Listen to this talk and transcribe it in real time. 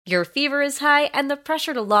Your fever is high and the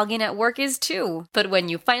pressure to log in at work is too. But when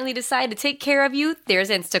you finally decide to take care of you, there's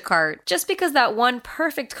Instacart. Just because that one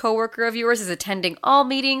perfect coworker of yours is attending all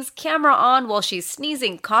meetings, camera on while she's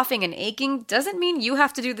sneezing, coughing, and aching, doesn't mean you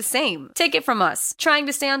have to do the same. Take it from us. Trying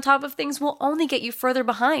to stay on top of things will only get you further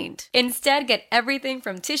behind. Instead, get everything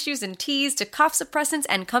from tissues and teas to cough suppressants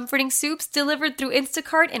and comforting soups delivered through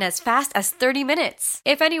Instacart in as fast as 30 minutes.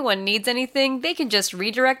 If anyone needs anything, they can just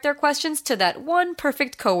redirect their questions to that one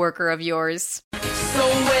perfect coworker of yours. So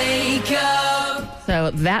wake up.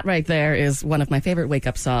 So that right there is one of my favorite wake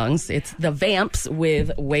up songs. It's the Vamps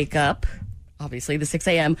with Wake Up. Obviously, the 6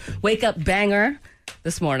 a.m. wake up banger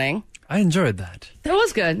this morning. I enjoyed that. That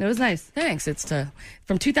was good. It was nice. Thanks. It's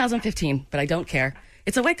from 2015, but I don't care.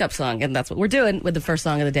 It's a wake up song, and that's what we're doing with the first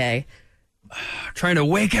song of the day. Trying to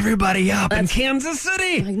wake everybody up in Kansas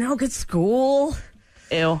City. I know, good school.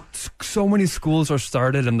 Ew. So many schools are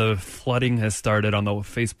started, and the flooding has started on the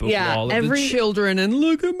Facebook wall of the children. And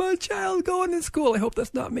look at my child going to school. I hope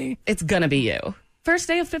that's not me. It's gonna be you. First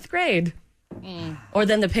day of 5th grade. Or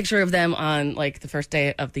then the picture of them on like the first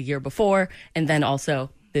day of the year before, and then also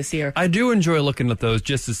this year. I do enjoy looking at those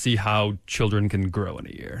just to see how children can grow in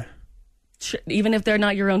a year. Even if they're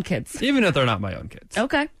not your own kids. Even if they're not my own kids.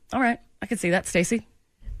 Okay. All right. I can see that, Stacey.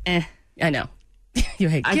 I know. You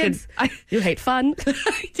hate kids. You hate fun.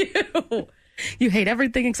 I do. You hate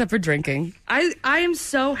everything except for drinking. I am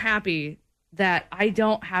so happy that I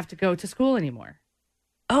don't have to go to school anymore.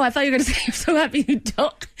 Oh, I thought you were going to say you're so happy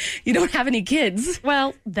you don't have any kids.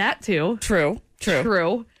 Well, that too. True.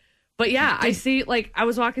 But yeah, I see, like, I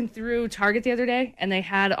was walking through Target the other day, and they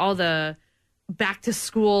had all the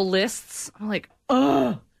back-to-school lists. I'm like,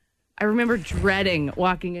 ugh. I remember dreading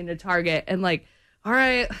walking into Target and, like, all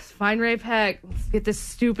right, let's find Ray Peck. Let's get this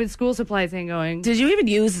stupid school supply thing going. Did you even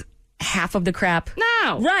use half of the crap?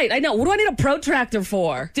 No. Right, I know. What do I need a protractor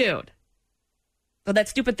for? Dude. Oh, that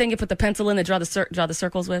stupid thing you put the pencil in and draw the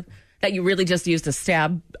circles with? That you really just used to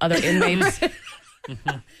stab other inmates?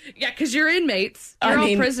 Yeah, because you're inmates. You're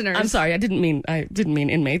all prisoners. I'm sorry, I didn't mean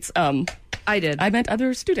inmates. I did. I meant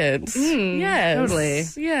other students. Yes. Totally.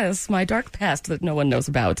 Yes, my dark past that no one knows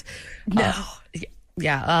about. No.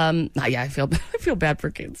 I feel bad for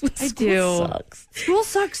kids. I do. Sucks. School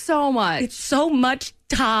sucks so much. It's so much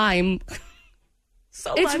time.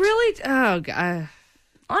 It's really, oh God.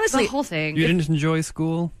 Honestly, the whole thing. You didn't enjoy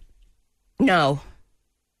school? No.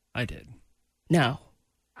 I did. No.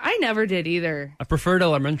 I never did either. I preferred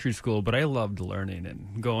elementary school, but I loved learning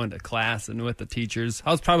and going to class and with the teachers.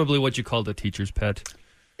 I was probably what you called a teacher's pet.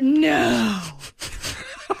 No.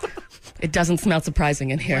 It doesn't smell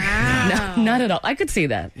surprising in here. Wow. No, not at all. I could see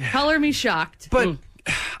that. Yeah. Color me shocked. But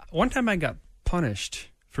one time I got punished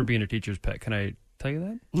for being a teacher's pet. Can I tell you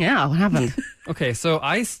that? Yeah, what happened? Okay, so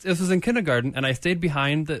this was in kindergarten, and I stayed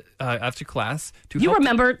behind after class to You help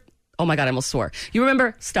remember... Oh my God, I almost swore. You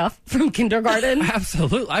remember stuff from kindergarten?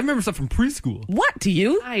 Absolutely. I remember stuff from preschool. What do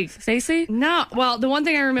you, Stacey? No. Well, the one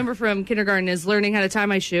thing I remember from kindergarten is learning how to tie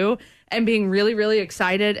my shoe and being really, really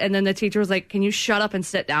excited. And then the teacher was like, can you shut up and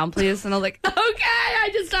sit down, please? And I was like, okay, I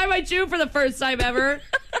just tied my shoe for the first time ever.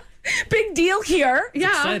 Big deal here. Yeah.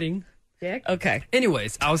 Exciting. Dick. Okay.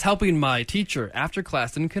 Anyways, I was helping my teacher after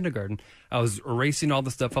class in kindergarten. I was erasing all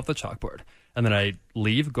the stuff off the chalkboard. And then I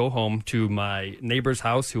leave, go home to my neighbor's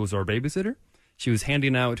house, who was our babysitter. She was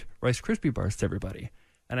handing out Rice Krispie bars to everybody.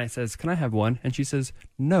 And I says, can I have one? And she says,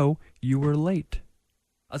 no, you were late.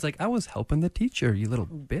 I was like, I was helping the teacher, you little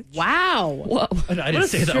bitch. Wow. Whoa. I didn't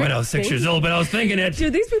say that when I was 6 years old, but I was thinking it. Do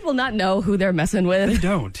these people not know who they're messing with? They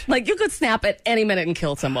don't. Like, you could snap at any minute and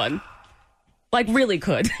kill someone. Like, really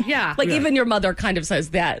could. Yeah. Like, even your mother kind of says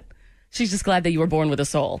that. She's just glad that you were born with a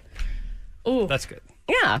soul. Ooh. That's good.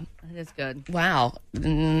 Yeah. That is good. Wow.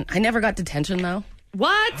 I never got detention, though.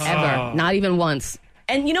 What? Ever. Not even once.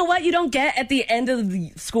 And you know what? You don't get at the end of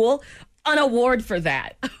the school an award for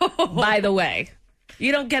that, by the way.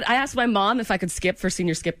 You don't get... I asked my mom if I could skip for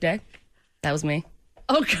senior skip day. That was me.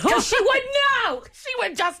 Oh, God. She would know. She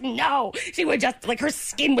would just know. She would just, like, her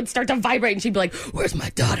skin would start to vibrate, and she'd be like, where's my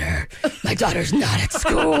daughter? My daughter's not at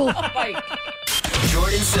school.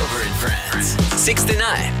 Jordan Silver and Friends, 6 to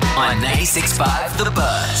 9 on 96.5 The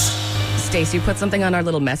Buzz. Stacey, you put something on our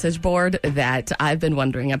little message board that I've been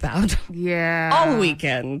wondering about Yeah. all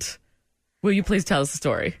weekend. Will you please tell us the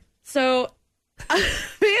story? So, me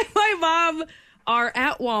and my mom are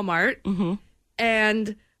at Walmart,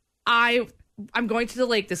 and I'm going to the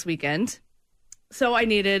lake this weekend, so I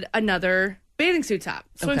needed another bathing suit top,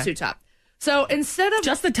 swimsuit top. So instead of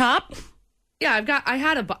Just the top? yeah,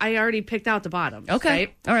 I already picked out the bottoms. Okay.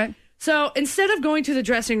 right? All right. So instead of going to the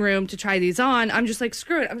dressing room to try these on, I'm just like,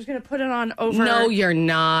 screw it. I'm just going to put it on over. No, you're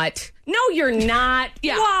not. No, you're not.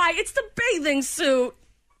 Yeah. Why? It's the bathing suit.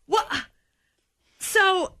 What?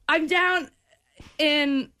 So I'm down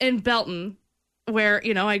in Belton, where,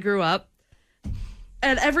 I grew up.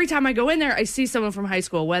 And every time I go in there, I see someone from high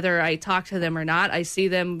school, whether I talk to them or not. I see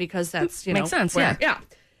them because that's, Makes sense, where- yeah.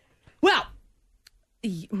 Well,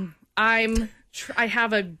 I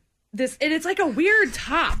have this, and it's like a weird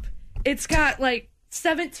top. It's got like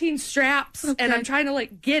 17 straps, and I'm trying to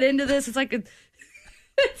like get into this. It's like a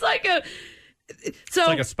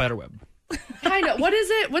spider web. kind of. What is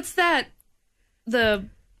it? What's that? The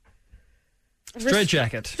Straight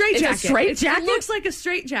jacket. straight It's a jacket. straight jacket? It looks like a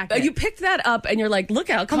straight jacket. You picked that up and you're like, look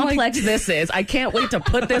how complex this is. I can't wait to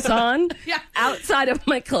put this on Yeah. outside of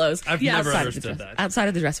my clothes. I've never Outside of the understood dress- that. Outside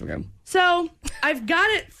of the dressing room. So I've got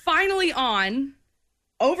it finally on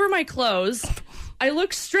over my clothes. I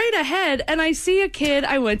look straight ahead and I see a kid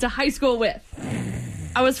I went to high school with.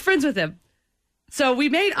 I was friends with him. So we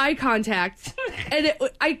made eye contact and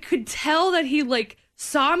I could tell that he like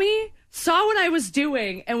saw me, saw what I was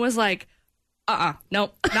doing and was like,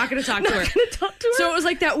 nope, not going to talk to her. So it was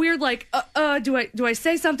like that weird, like, do I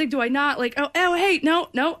say something? Do I not? Like, oh, hey, no,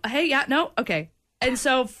 hey, yeah, no, okay. And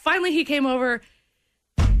so finally he came over,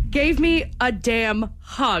 gave me a damn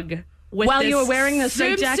hug with While this you were wearing the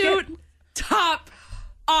straight jacket? swimsuit top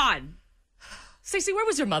on, Stacey, where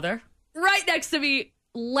was your mother? right next to me,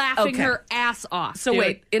 laughing Okay. her ass off. So dude.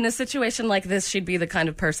 wait, in a situation like this, she'd be the kind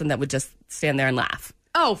of person that would just stand there and laugh.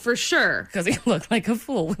 Oh, for sure. Because you look like a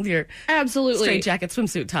fool with your Absolutely. straight jacket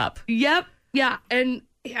swimsuit top. Yep. Yeah. And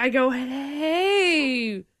I go,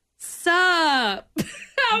 hey, sup?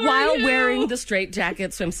 How are While you? wearing the straight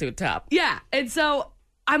jacket swimsuit top. Yeah. And so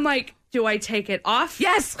I'm like, do I take it off?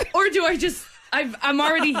 Yes. Or do I just, I'm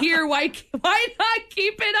already here. Why not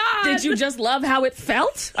keep it on? Did you just love how it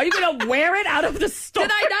felt? Are you going to wear it out of the store?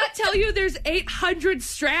 Did I not tell you there's 800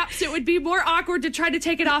 straps? It would be more awkward to try to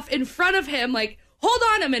take it off in front of him. Like, hold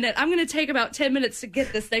on a minute. I'm going to take about 10 minutes to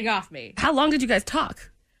get this thing off me. How long did you guys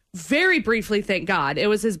talk? Very briefly, thank God. It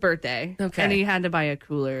was his birthday. Okay. And he had to buy a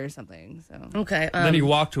cooler or something. So Okay. Then he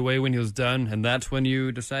walked away when he was done, and that's when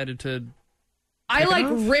you decided to. I like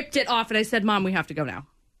off? ripped it off and I said, Mom, we have to go now.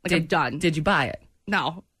 Like, I'm done. Did you buy it?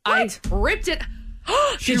 No. I ripped it.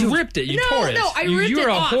 You ripped it. You tore it. No, I ripped you it were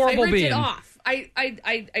a off. horrible I ripped being. it off.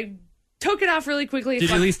 I took it off really quickly. Did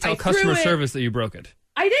you at least tell I customer threw it. service that you broke it?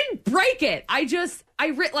 I didn't break it. I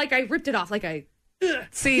ripped it off. Like I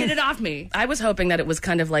See, get it off me. I was hoping that it was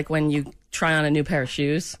kind of like when you try on a new pair of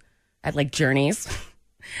shoes at like Journeys.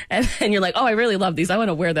 And then you're like, oh, I really love these. I want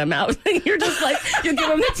to wear them out. You're just like, you give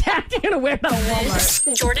them the tag. You're going to wear them at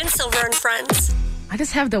Walmart. Jordan Silver and Friends. I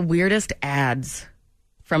just have the weirdest ads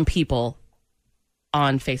from people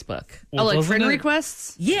on Facebook. Oh, like doesn't friend it-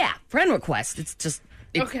 requests? Yeah, friend request. It's just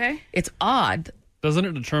Okay. It's odd. Doesn't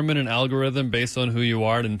it determine an algorithm based on who you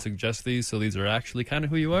are and suggest these, so these are actually kind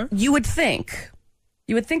of who you are? You would think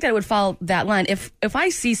that it would follow that line. If I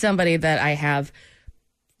see somebody that I have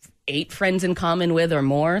 8 friends in common with or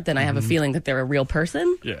more, then I have a feeling that they're a real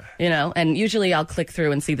person. Yeah. You know, and usually I'll click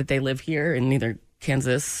through and see that they live here in either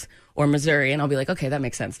Kansas or Missouri, and I'll be like, okay, that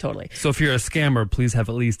makes sense totally. So if you're a scammer, please have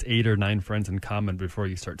at least 8 or 9 friends in common before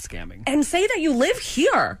you start scamming. And say that you live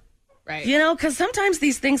here. Right. You know, because sometimes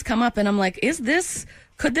these things come up and I'm like,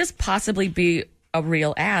 could this possibly be a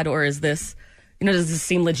real ad, or is this, does this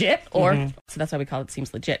seem legit? Or, so that's why we call it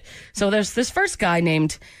Seems Legit. So there's this first guy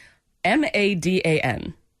named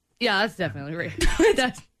Madan. Yeah, that's definitely right.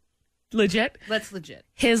 that's Legit? legit.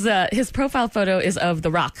 His profile photo is of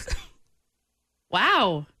The Rock.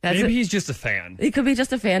 Wow. That's Maybe it. he's just a fan. He could be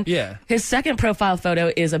just a fan. Yeah. His second profile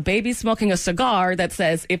photo is a baby smoking a cigar that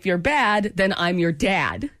says, if you're bad, then I'm your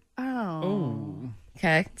dad. Oh.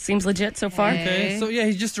 Okay. Seems legit so far. Okay, so yeah,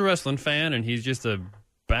 he's just a wrestling fan, and he's just a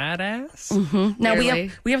badass. Now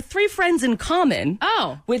Barely. we have 3 friends in common.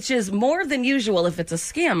 Oh. Which is more than usual if it's a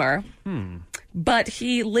scammer. But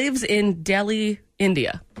he lives in Delhi,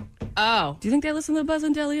 India. Oh. Do you think they listen to the Buzz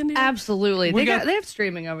in Delhi, India? Absolutely. They got- have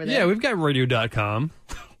streaming over there. Yeah, we've got radio.com.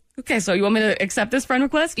 Okay, so you want me to accept this friend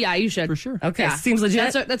request? Yeah, you should. For sure. Okay, Yeah. seems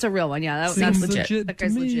legit. That's a real one. Yeah, that's Seems legit. That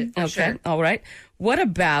guy's to me. legit. For Okay, sure. all right. What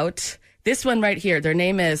about this one right here? Their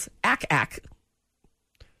name is Ak Ak.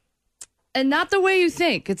 And not the way you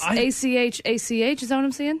think. It's I- ACH. Is that what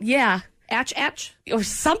I'm seeing? Yeah, Atch. or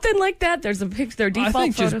something like that. There's a picture. Their I default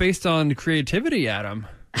think photo. just based on creativity, Adam.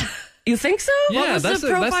 You think so? Yeah, What's that's the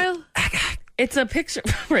profile? It's a picture.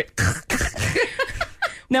 Right.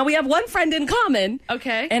 Now we have one friend in common.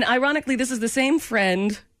 Okay. And ironically, this is the same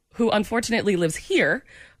friend who unfortunately lives here.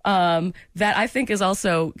 that I think is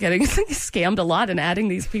also getting scammed a lot and adding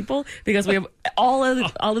these people because we have all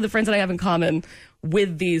of the friends that I have in common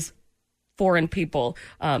with these foreign people.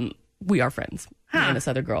 We are friends. Me and this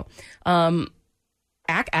other girl.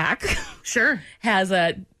 Ack Sure. has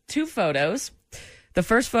 2 photos. The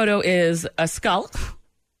first photo is a skull.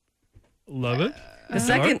 Love it.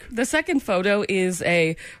 The second photo is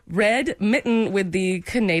a red mitten with the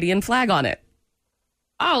Canadian flag on it.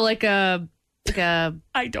 Oh, like a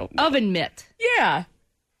I don't know. oven mitt. Yeah.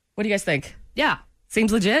 What do you guys think? Yeah.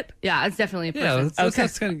 Seems legit? Yeah, it's definitely a Yeah, person.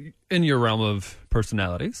 that's kind of in your realm of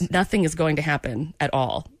personalities. Nothing is going to happen at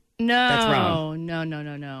all. No. That's wrong.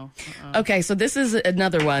 No. Okay, so this is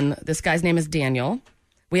another one. This guy's name is Daniel.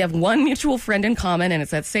 We have one mutual friend in common, and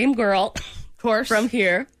it's that same girl Of course. from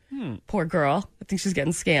here. Poor girl. I think she's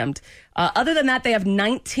getting scammed. Other than that, they have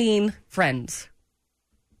 19 friends.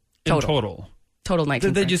 In total. Total 19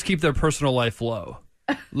 Did they friends. just keep their personal life low?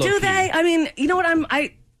 Do Low-key. they? I mean, you know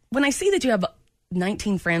what? When I see that you have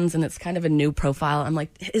 19 friends and it's kind of a new profile, I'm like,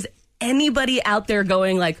 is anybody out there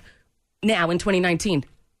going like, now in 2019,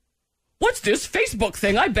 what's this Facebook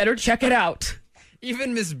thing? I better check it out.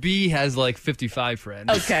 Even Miss B has like 55 friends.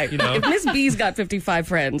 Okay. You know? If Miss B's got 55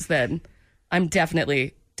 friends, then I'm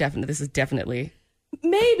definitely, this is definitely.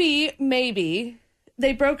 Maybe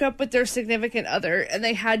they broke up with their significant other and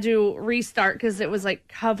they had to restart because it was like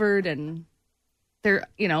covered and they're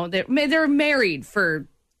married for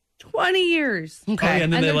 20 years. Okay. Oh, yeah,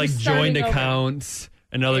 and then they they're like just starting joined over. accounts,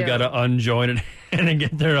 and now they Yeah. got to unjoin it and then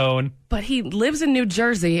get their own. But he lives in New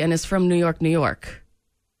Jersey and is from New York.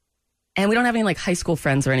 And we don't have any like high school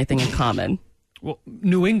friends or anything in common. Well,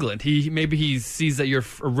 New England. Maybe he sees that you're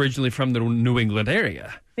originally from the New England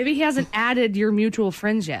area. Maybe he hasn't added your mutual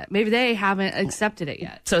friends yet. Maybe they haven't accepted it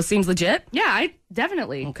yet. So it seems legit? Yeah, I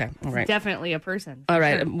definitely. Okay, all right. Definitely a person. All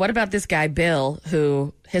right. Sure. What about this guy, Bill,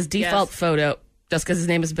 who his default Yes. photo, just because his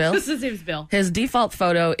name is Bill? His name's Bill. His default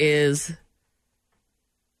photo is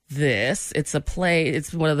this. It's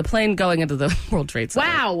it's one of the plane going into the World Trade Center.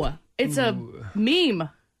 Wow. It's a meme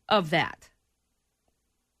of that.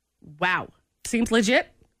 Wow. Seems legit.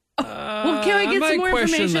 Well, can I we get might some more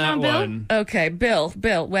question information that on Bill? one. Okay, Bill.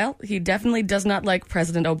 Well, he definitely does not like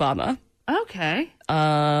President Obama. Okay.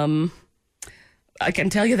 I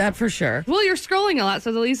can tell you that for sure. Well, you're scrolling a lot,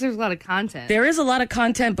 so at least there's a lot of content. There is a lot of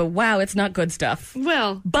content, but wow, it's not good stuff.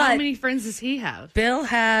 Well, But- how many friends does he have? Bill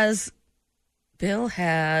has.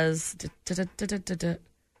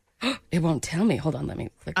 It won't tell me. Hold on, let me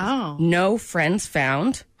click. This. Oh. No friends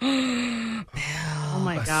found. Oh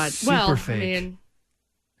my God. super Well, fake. I mean,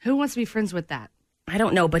 who wants to be friends with that? I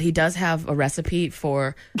don't know, but he does have a recipe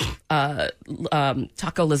for taco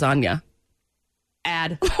lasagna.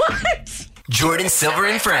 Ad. What? Jordan Silver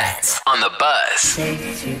and Friends on the Buzz.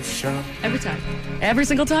 Every time. Every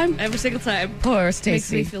single time? Every single time. Poor Makes me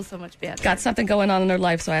Stacy. feel so much better. Got something going on in her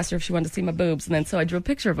life, so I asked her if she wanted to see my boobs, and then so I drew a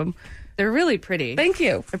picture of them. They're really pretty. Thank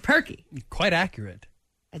you. They're perky. Quite accurate.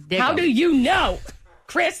 I dig How 'em. do you know,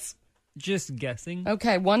 Chris? Just guessing.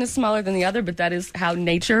 Okay, one is smaller than the other, but that is how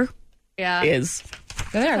nature Yeah. is.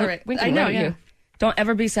 There, all right. winking I know, right at yeah. you. Don't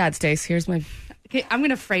ever be sad, Stace. Here's my. Okay, I'm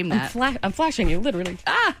gonna frame that. I'm flashing you, literally.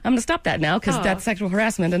 I'm going to stop that now because Oh. that's sexual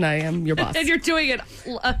harassment, and I am your boss. And you're doing it.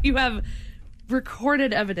 You have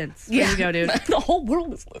recorded evidence. There you go, dude. The whole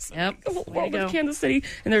world is listening. Yep. The whole There you world of go. Kansas City,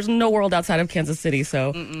 and there's no world outside of Kansas City.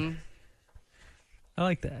 So, I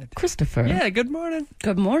like that. Christopher. Yeah, good morning.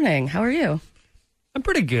 Good morning. How are you? I'm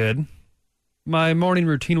pretty good. My morning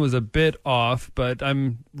routine was a bit off, but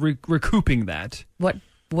I'm recouping that. What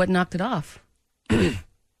knocked it off?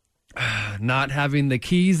 Not having the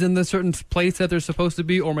keys in the certain place that they're supposed to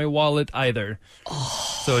be, or my wallet either.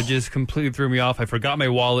 So it just completely threw me off. I forgot my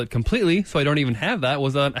wallet completely, so I don't even have that.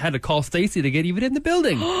 I had to call Stacy to get even in the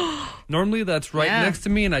building. Normally that's right Yeah. next to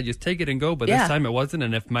me, and I just take it and go. But Yeah. this time it wasn't.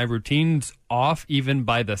 And if my routine's off even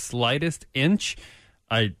by the slightest inch,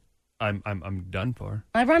 I'm done for.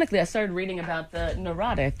 Ironically, I started reading about the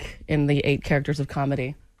neurotic in the 8 characters of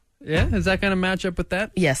comedy. Yeah, is that going to match up with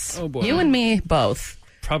that? Yes. Oh, boy. You and me both.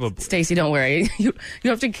 Probably. Stacy, don't worry. You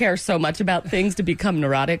have to care so much about things to become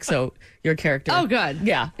neurotic, so your character. Oh, good.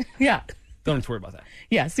 Yeah. Yeah. Don't have to worry about that.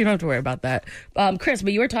 Yes, you don't have to worry about that. Chris,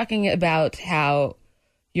 but you were talking about how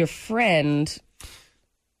your friend.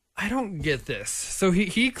 I don't get this. So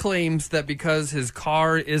he claims that because his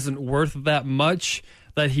car isn't worth that much,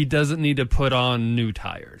 that he doesn't need to put on new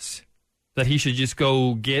tires. that he should just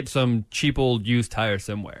go get some cheap old used tires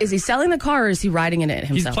somewhere. Is he selling the car or is he riding in it He's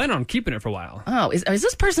himself? planning on keeping it for a while. Oh, is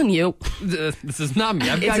this person you? This is not me.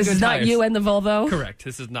 I've got This good is not tires. you and the Volvo? Correct.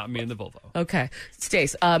 This is not me and the Volvo. Okay.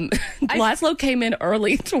 Stace, Laszlo came in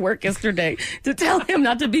early to work yesterday to tell him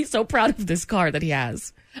not to be so proud of this car that he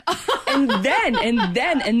has. and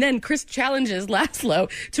then Chris challenges Laszlo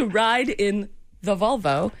to ride in the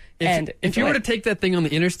Volvo. If you were to take that thing on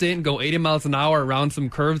the interstate and go 80 miles an hour around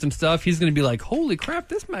some curves and stuff, he's going to be like, holy crap,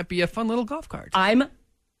 this might be a fun little golf cart. I'm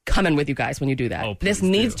coming with you guys when you do that. Oh, this please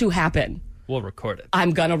needs do. to happen. We'll record it.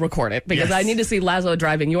 I'm going to record it because Yes. I need to see Laszlo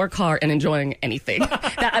driving your car and enjoying anything.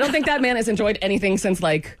 I don't think that man has enjoyed anything since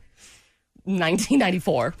like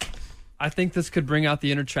 1994. I think this could bring out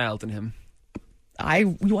the inner child in him.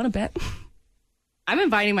 You want to bet? I'm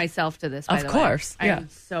inviting myself to this, by Of the course, way. yeah. I'm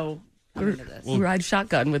so into this. You ride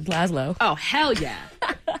shotgun with Laszlo. Oh, hell yeah.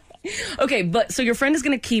 Okay, but so your friend is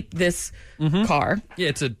going to keep this car. Yeah,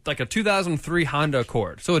 it's like a 2003 Honda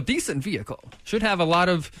Accord. So a decent vehicle. Should have a lot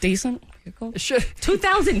of... Decent vehicle.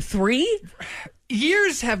 2003?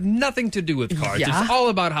 Years have nothing to do with cars. Yeah. It's all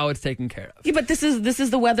about how it's taken care of. Yeah, but this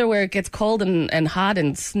is the weather where it gets cold and hot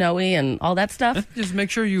and snowy and all that stuff. Just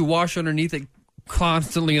make sure you wash underneath it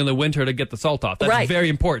constantly in the winter to get the salt off. That's Right. very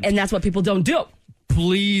important. And that's what people don't do.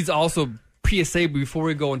 Please also PSA before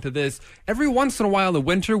we go into this. Every once in a while in the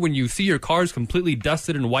winter, when you see your cars completely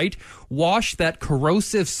dusted and white, wash that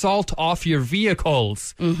corrosive salt off your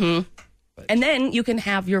vehicles. And then you can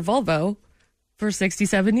have your Volvo for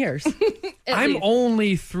 67 years. I'm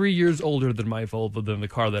only 3 years older than my Volvo than the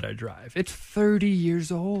car that I drive. It's 30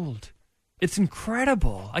 years old. It's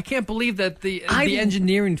incredible. I can't believe that the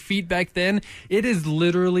engineering feat back then, it is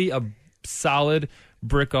literally a solid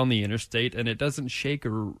brick on the interstate, and it doesn't shake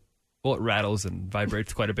or, well, it rattles and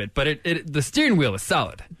vibrates quite a bit, but the steering wheel is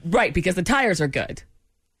solid. Right, because the tires are good.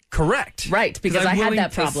 Correct. Right, because I I'm had willing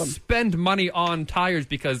that to problem. spend money on tires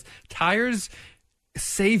because tires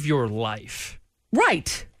save your life.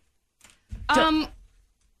 Right.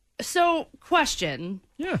 So, question.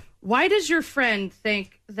 Yeah. Why does your friend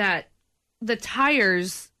think that the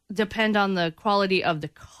tires depend on the quality of the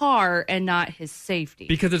car and not his safety?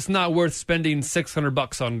 Because it's not worth spending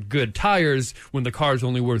 $600 on good tires when the car's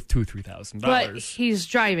only worth $2,000-$3,000. But he's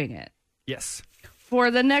driving it Yes.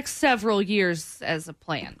 for the next several years as a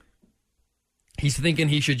plan. He's thinking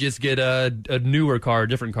he should just get a newer car, a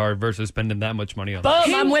different car, versus spending that much money on Boom, that.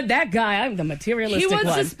 I'm with that guy. I'm the materialistic He wants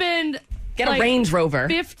one. to spend Get a Range Rover.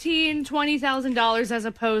 $15,000-$20,000 as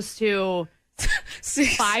opposed to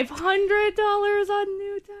 $500 on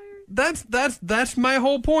new tires. That's my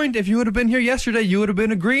whole point. If you would have been here yesterday, you would have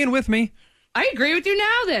been agreeing with me. I agree with you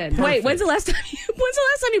now. Then Wait, when's the last time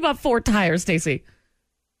you bought 4 tires, Stacey?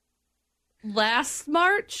 last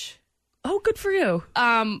March. Oh, good for you.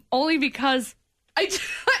 Only because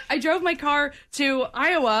I drove my car to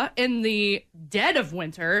Iowa in the dead of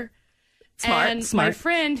winter. Smart, And smart. my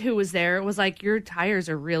friend who was there was like, your tires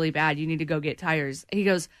are really bad. You need to go get tires. He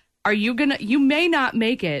goes, you may not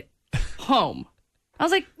make it home. I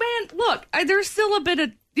was like, man, look, there's still a bit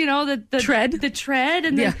of, the Tread? the tread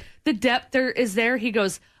and Yeah. the depth there is there. He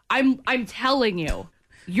goes, I'm telling you,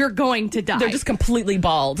 you're going to die. They're just completely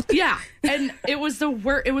bald. Yeah, and it was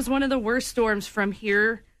it was one of the worst storms from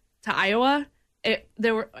here to Iowa.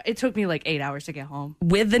 It took me like 8 hours to get home.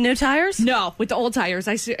 With the new tires? No, with the old tires.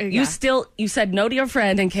 You said no to your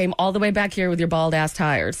friend and came all the way back here with your bald ass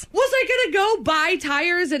tires. Was I gonna go buy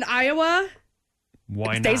tires in Iowa?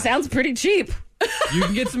 Why not? They sounds pretty cheap. You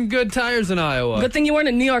can get some good tires in Iowa. Good thing you weren't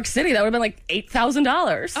in New York City. That would have been like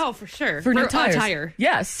 $8,000. Oh, for sure. For new a tires. tire.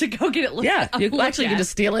 Yes. To go get it looked Yeah. You looked actually at. can just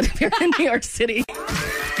steal it if you're in New York City.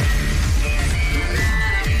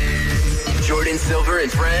 Jordan Silver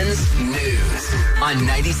and Friends News on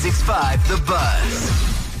 96.5 The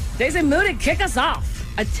Buzz. Daisy Moody, kick us off.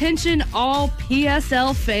 Attention, all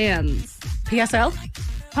PSL fans. PSL?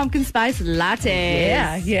 Pumpkin spice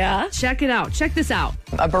latte. Yeah. Check it out. Check this out.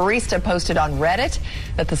 A barista posted on Reddit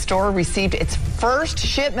that the store received its first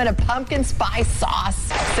shipment of pumpkin spice sauce.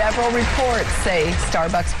 Several reports say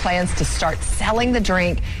Starbucks plans to start selling the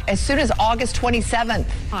drink as soon as August 27th.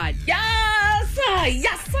 God. Yes.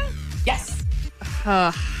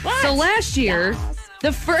 So last year,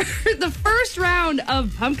 the first round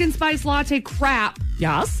of pumpkin spice latte crap,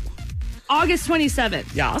 Yes. August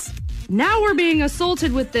 27th. Yes. Now we're being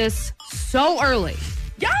assaulted with this so early.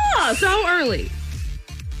 Yes. So early.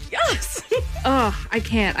 Yes. Oh, I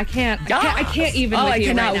can't even. Oh, with I you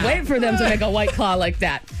cannot right now. wait for them to make a White Claw like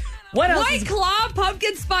that. What else? White Claw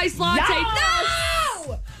pumpkin spice latte. Yes!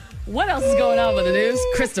 No! What else is going on with the news,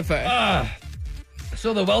 Christopher?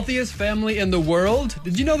 So the wealthiest family in the world,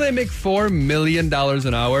 did you know they make $4 million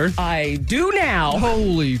an hour? I do now.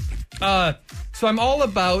 Holy. So I'm all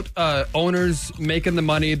about owners making the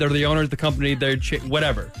money. They're the owner of the company. They're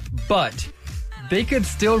whatever. But they could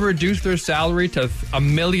still reduce their salary to $1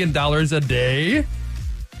 million a day.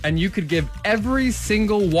 And you could give every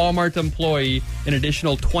single Walmart employee an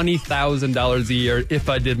additional $20,000 a year if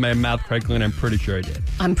I did my math correctly, and I'm pretty sure I did.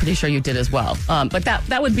 I'm pretty sure you did as well. But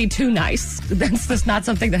that would be too nice. That's just not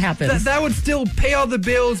something that happens. That would still pay all the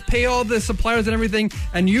bills, pay all the suppliers and everything,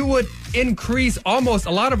 and you would increase almost,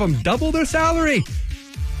 a lot of them, double their salary.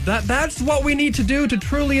 That's what we need to do to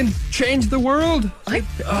truly change the world.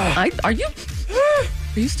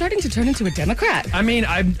 Are you starting to turn into a Democrat? I mean,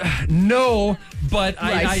 no, but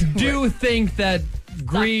Right. I do think that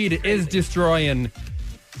greed is destroying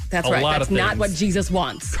That's a right. lot That's of not things. what Jesus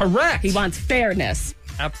wants. Correct. He wants fairness.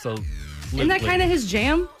 Absolutely. Isn't that kind of his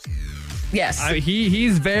jam? Yes.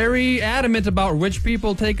 He's very adamant about rich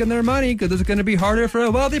people taking their money because it's going to be harder for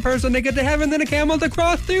a wealthy person to get to heaven than a camel to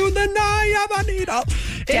cross through the eye of a needle.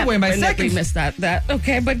 Anyway, my Definitely second... missed that.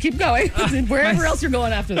 Okay, but keep going. Wherever else you're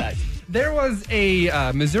going after that. There was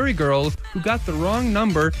a Missouri girl who got the wrong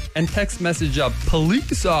number and text message a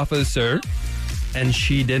police officer, and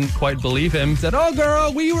she didn't quite believe him. Said, "Oh,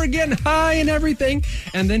 girl, we were getting high and everything."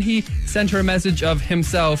 And then he sent her a message of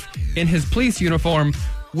himself in his police uniform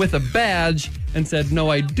with a badge and said,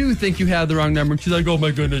 "No, I do think you had the wrong number." And she's like, "Oh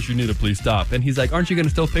my goodness, you need to please stop." And he's like, "Aren't you going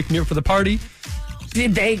to still pick me up for the party?"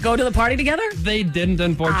 Did they go to the party together? They didn't,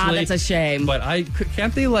 unfortunately. That's a shame. But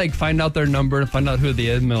can't they find out their number and find out who they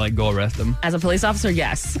is and go arrest them? As a police officer,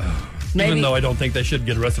 yes. Maybe. Even though I don't think they should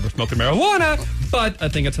get arrested for smoking marijuana, but I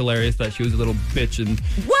think it's hilarious that she was a little bitch and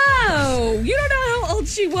Whoa! You don't know how old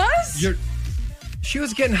she was? she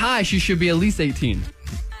was getting high. She should be at least 18.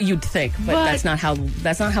 You'd think, but that's not how life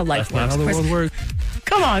That's works. not how the world works.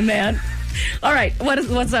 Come on, man. All right,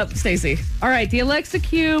 what's up, Stacey? All right, the Alexa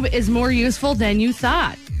Cube is more useful than you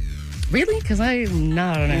thought. Really? Because I'm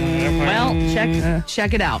not. Well,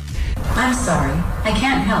 check it out. I'm sorry, I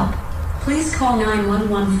can't help. Please call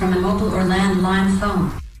 911 from a mobile or landline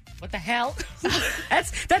phone. What the hell?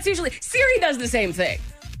 That's usually Siri does the same thing.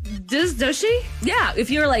 Does she? Yeah, if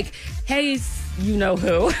you're like, hey, you know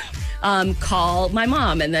who, call my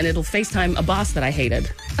mom, and then it'll FaceTime a boss that I hated.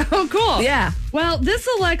 Oh, cool. Yeah. Well, this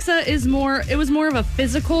Alexa was more of a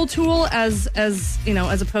physical tool as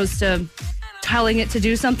opposed to telling it to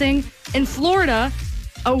do something. In Florida,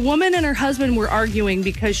 a woman and her husband were arguing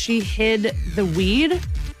because she hid the weed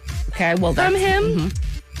Okay, well, from that's him. mhm.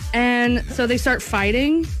 And so they start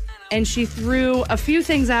fighting, and she threw a few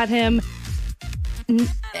things at him,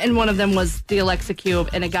 and one of them was the Alexa Cube,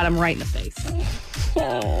 and it got him right in the face.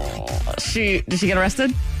 Did she get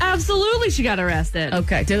arrested? Absolutely, she got arrested.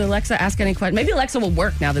 Okay. Did Alexa ask any questions? Maybe Alexa will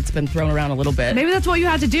work now that's been thrown around a little bit. Maybe that's what you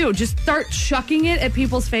have to do. Just start chucking it at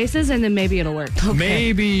people's faces, and then maybe it'll work.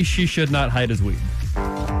 Maybe she should not hide his weed.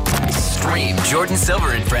 Stream Jordan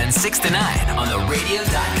Silver and Friends 6 to 9 on the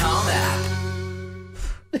radio.com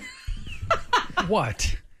app.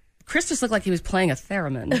 What? Chris just looked like he was playing a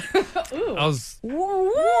theremin. I was.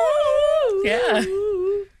 Yeah.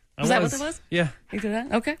 I Was that what it was? Yeah. You did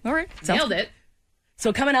that? Okay. All right. Nailed it.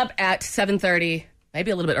 So coming up at 7:30,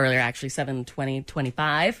 maybe a little bit earlier, actually, 7:20,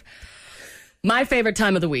 25. My favorite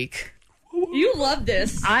time of the week. You love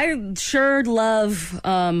this. I sure love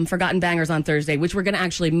Forgotten Bangers on Thursday, which we're going to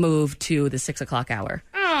actually move to the 6 o'clock hour.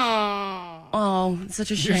 Oh, it's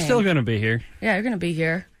such a shame. You're still going to be here. Yeah, you're going to be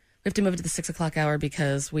here. We have to move it to the 6 o'clock hour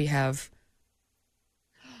because we have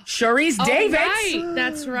Charisse Davids Right.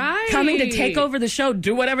 That's right. coming to take over the show,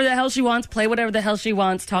 do whatever the hell she wants, play whatever the hell she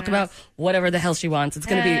wants, talk about whatever the hell she wants. It's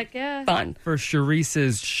going to Heck be yeah. fun. For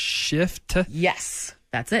Charisse's shift. Yes,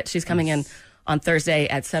 that's it. She's coming in on Thursday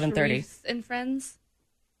at 7:30. Reese and Friends.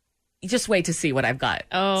 You just wait to see what I've got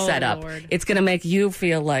Oh, set up. Lord. It's going to make you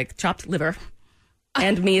feel like chopped liver,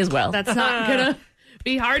 and me as well. That's not gonna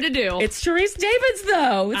be hard to do. It's Charisse Davids,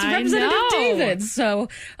 though. It's I Representative know. Davids. So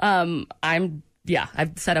I've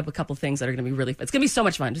set up a couple things that are going to be really fun. It's going to be so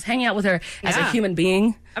much fun. Just hanging out with her as a Yeah. human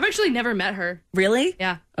being. I've actually never met her. Really?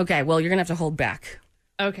 Yeah. Okay, well, you're going to have to hold back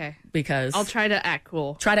Okay. because I'll try to act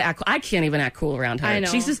cool. try to act cool. I can't even act cool around her. I know.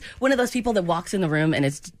 She's just one of those people that walks in the room and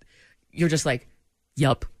you're just like,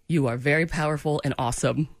 yup, you are very powerful and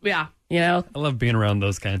awesome. Yeah. You know? I love being around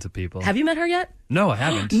those kinds of people. Have you met her yet? No, I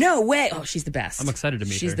haven't. No way. Oh, she's the best. I'm excited to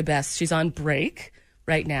meet She's her. the best. She's on break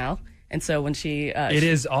right now. And so when she... It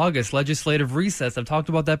is August, legislative recess. I've talked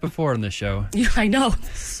about that before on this show. I know.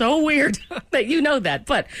 So weird that you know that.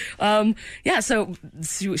 But, so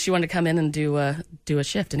she wanted to come in and do a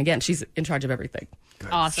shift. And again, she's in charge of everything.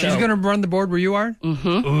 Awesome. She's going to run the board where you are?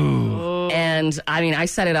 Mm-hmm. Ooh. And, I mean, I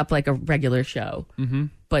set it up like a regular show. Mm-hmm.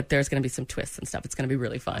 But there's going to be some twists and stuff. It's going to be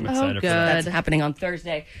really fun. I'm excited for good. that. That's happening on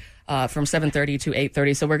Thursday from 7:30 to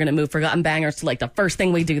 8:30. So we're going to move Forgotten Bangers to like the first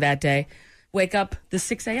thing we do that day. Wake up the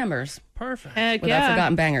 6 a.m.ers. Perfect. Heck With our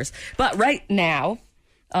Forgotten Bangers. But right now,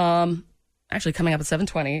 actually coming up at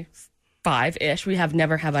 7:25-ish, we have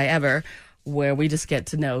Never Have I Ever, where we just get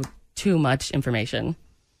to know too much information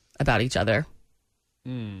about each other.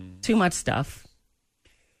 Too much stuff.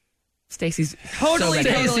 Stacey's Totally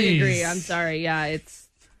Stacey's. agree. I'm sorry. Yeah, it's...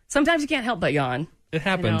 Sometimes you can't help but yawn. It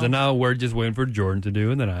happens, know. and now we're just waiting for Jordan to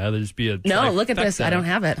do, and then I'll just be a... No, look at this. I don't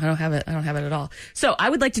have it. I don't have it at all. So I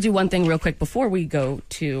would like to do one thing real quick before we go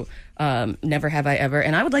to Never Have I Ever,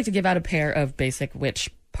 and I would like to give out a pair of Basic Witch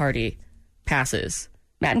Party passes.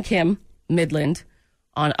 Matt and Kim, Midland,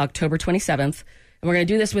 on October 27th. And we're going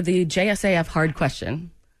to do this with the JSAF hard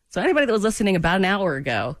question. So anybody that was listening about an hour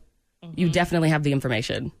ago, you definitely have the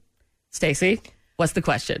information. Stacey, what's the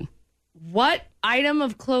question? What item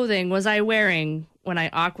of clothing was I wearing when I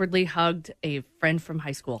awkwardly hugged a friend from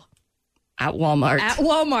high school? At Walmart. At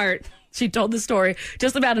Walmart. She told the story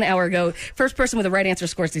just about an hour ago. First person with the right answer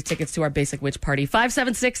scores these tickets to our Basic Witch Party.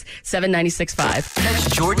 576-7965.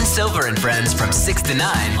 Catch Jordan Silver and friends from 6 to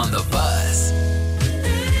 9 on The Buzz.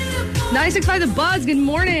 96.5 The Buzz, good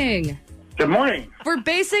morning. Good morning. For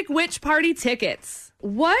Basic Witch Party tickets,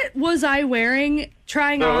 what was I wearing,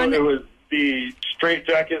 trying on? It was the straight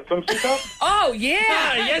jacket swimsuit top? Oh, yeah.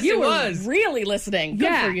 yes, you it were was. really listening. Good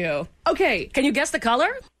Yeah. for you. Okay, Can you guess the color?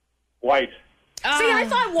 White. See, I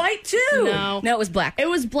thought white, too. No. it was black. it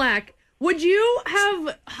was black. Would you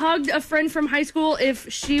have hugged a friend from high school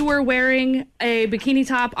if she were wearing a bikini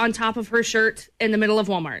top on top of her shirt in the middle of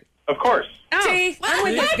Walmart? Of course. Oh. See, I'm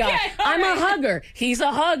with this guy. Okay, all I'm right. a hugger. He's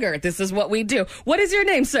a hugger. This is what we do. What is your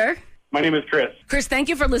name, sir? My name is Chris. Chris, thank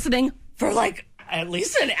you for listening for like at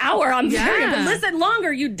least an hour. I'm very Yeah. but listen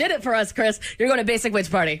longer. You did it for us, Chris. You're going to Basic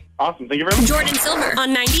Witch Party. Awesome. Thank you very much. Jordan Silver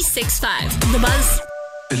on 96.5 The Buzz.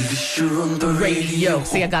 Radio.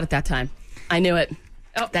 See, I got it that time. I knew it.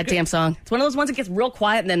 Oh, That good. damn song. It's one of those ones that gets real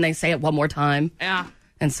quiet and then they say it one more time. Yeah,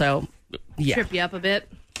 And so, yeah. trip you up a bit.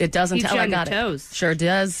 It does Keeps until you I on got your it. toes. Sure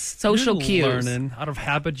does. Social cues. Learning. Out of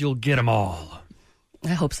habit, you'll get them all. I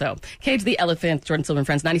hope so. Cage the Elephant, Jordan Silver and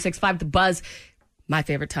Friends, 96.5 The Buzz. My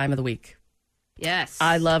favorite time of the week. Yes.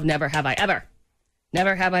 I love Never Have I Ever.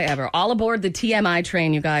 Never have I ever. All aboard the TMI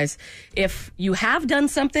train, you guys. If you have done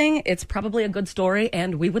something, it's probably a good story,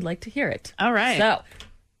 and we would like to hear it. All right. So,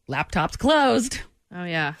 laptops closed, Oh,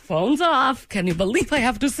 yeah. phones off. Can you believe I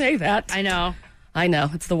have to say that? I know. I know.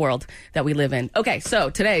 It's the world that we live in. Okay, so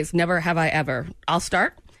today's Never Have I Ever. I'll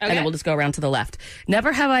start, and then Okay. we'll just go around to the left.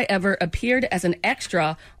 Never have I ever appeared as an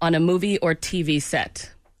extra on a movie or TV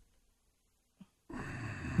set.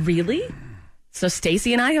 Really? So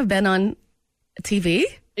Stacey and I have been on TV?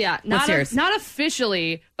 Yeah. What's yours? Not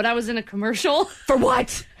officially, but I was in a commercial. For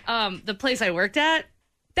what? The place I worked at.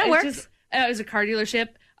 That it works. it was a car dealership.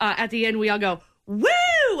 At the end, we all go, woo!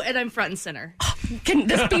 And I'm front and center. Can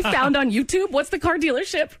this be found on YouTube? What's the car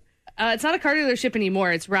dealership? It's not a car dealership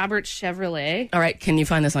anymore. It's Robert Chevrolet. All right, can you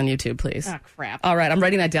find this on YouTube, please? Oh, crap. All right, I'm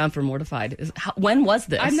writing that down for Mortified. When was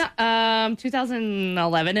this? I'm not,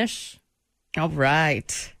 2011-ish. All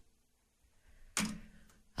right.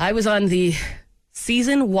 I was on the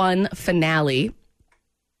season 1 finale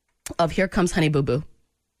of Here Comes Honey Boo Boo.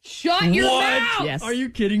 Shut your mouth! Yes. Are you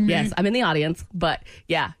kidding me? Yes, I'm in the audience, but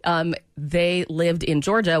yeah, they lived in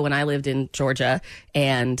Georgia when I lived in Georgia,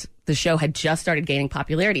 and the show had just started gaining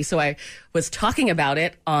popularity. So I was talking about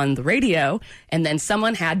it on the radio, and then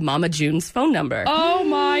someone had Mama June's phone number. Oh,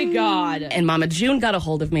 my God. And Mama June got a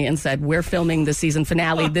hold of me and said, "We're filming the season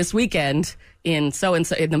finale this weekend in so and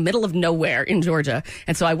so in the middle of nowhere in Georgia."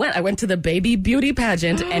 And so I went to the baby beauty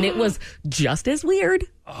pageant, and it was just as weird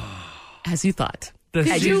as you thought. The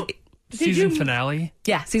you- season finale?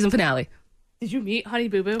 Yeah, season finale. Did you meet Honey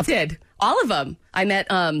Boo Boo? Did all of them. I met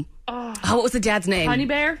what was the dad's name? Honey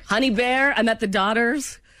Bear? Honey Bear. I met the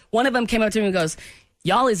daughters. One of them came up to me and goes,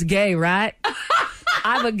 "Y'all is gay, right?" I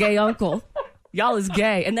have a gay uncle. Y'all is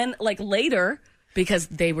gay. And then like later, because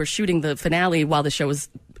they were shooting the finale while the show was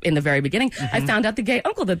in the very beginning, I found out the gay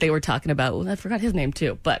uncle that they were talking about. Well, I forgot his name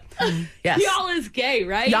too, but yes. Y'all is gay,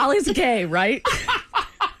 right? Y'all is gay, right?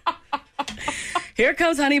 Here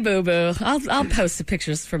comes Honey Boo Boo. I'll post the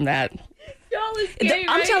pictures from that. Y'all is gay,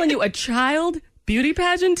 I'm right? telling you, a child beauty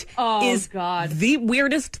pageant Oh, is God. the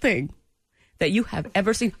weirdest thing that you have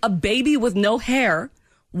ever seen. A baby with no hair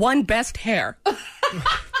won best hair.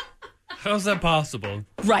 How's that possible?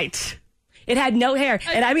 Right. It had no hair.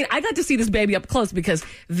 And I mean, I got to see this baby up close because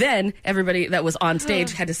then everybody that was on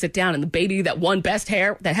stage had to sit down, and the baby that won best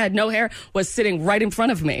hair, that had no hair, was sitting right in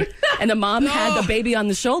front of me. And the mom had the baby on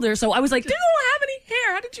the shoulder. So I was like, you don't have any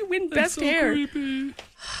hair. How did you win best so hair? Creepy.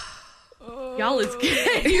 Y'all is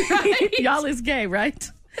gay, right? Y'all is gay,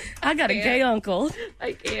 right? I got a gay uncle.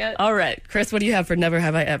 I can't. All right. Chris, what do you have for Never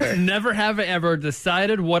Have I Ever? Never have I ever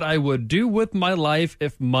decided what I would do with my life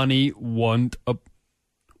if money wasn't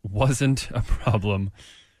a problem.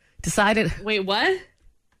 Decided. Wait, what?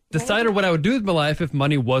 Decided what I would do with my life if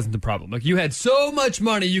money wasn't the problem. Like, you had so much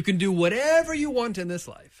money, you can do whatever you want in this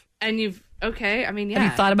life. And okay, I mean, yeah.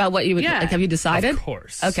 Have you thought about what you would, Yeah. like, have you decided? Of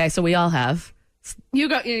course. Okay, so we all have.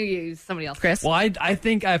 You somebody else. Chris? Well, I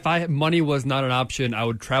think if money was not an option, I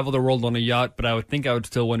would travel the world on a yacht, but I would think I would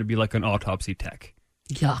still want to be like an autopsy tech.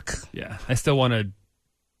 Yuck. Yeah, I still want to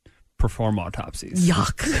perform autopsies.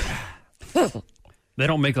 Yuck. They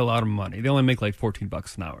don't make a lot of money. They only make like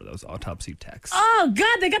 $14 an hour, those autopsy techs. Oh,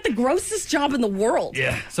 God, they got the grossest job in the world.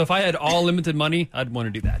 Yeah. So if I had all limited money, I'd want to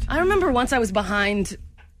do that. I remember once I was behind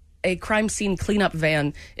a crime scene cleanup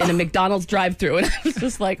van in a McDonald's drive-thru, and I was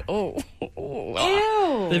just like, oh.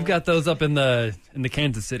 Ew. They've got those up in the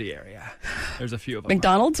Kansas City area. There's a few of them.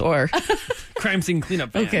 McDonald's or? Crime scene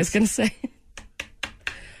cleanup vans. Okay, I was going to say.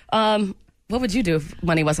 What would you do if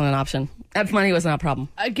money wasn't an option? If money was not a problem?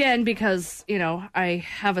 Again, because, I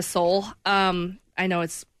have a soul. I know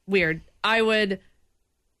it's weird. I would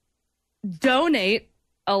donate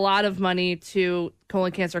a lot of money to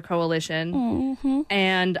Colon Cancer Coalition. Mm-hmm.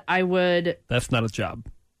 And I would That's not a job.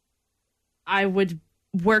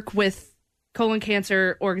 work with colon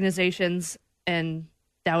cancer organizations, and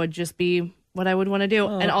that would just be what I would want to do.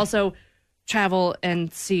 And also travel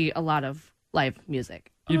and see a lot of live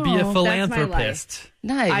music. You'd be a That's my philanthropist.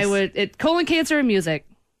 Nice. I would colon cancer and music.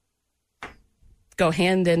 Go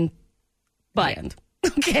hand in Butt. hand.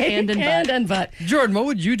 Okay. Hand and butt. Jordan, what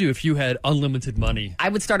would you do if you had unlimited money? I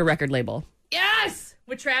would start a record label. Yes!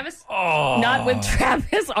 With Travis? Not with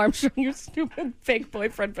Travis Armstrong, your stupid fake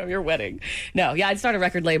boyfriend from your wedding. No, yeah, I'd start a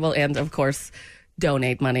record label and, of course,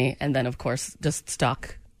 donate money. And then, of course, just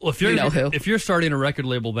stock. Well, if you're You know who. if you're starting a record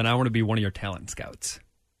label, then I want to be one of your talent scouts.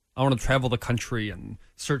 I want to travel the country and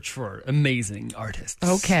search for amazing artists.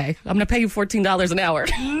 Okay. I'm going to pay you $14 an hour.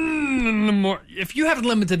 If you have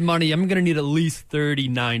limited money, I'm going to need at least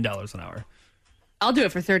 $39 an hour. I'll do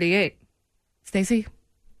it for 38. Stacey,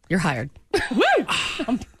 you're hired.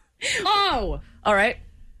 Oh! All right.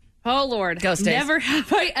 Oh, Lord. Go, Stace. Never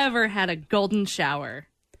have I ever had a golden shower.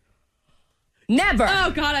 Never.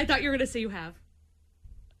 Oh, God, I thought you were going to say you have.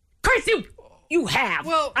 Chris, you have.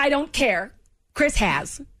 Well- I don't care. Chris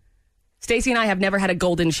has. Stacey and I have never had a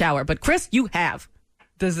golden shower, but Chris, you have.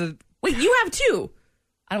 Does it? Wait, you have too.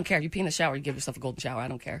 I don't care. You pee in the shower, you give yourself a golden shower. I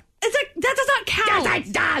don't care. That does not count. Yes,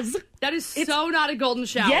 it does. That is so not a golden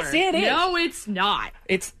shower. Yes, it is. No, it's not.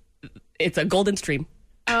 It's a golden stream.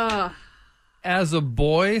 As a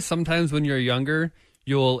boy, sometimes when you're younger,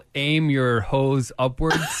 you'll aim your hose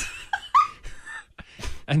upwards.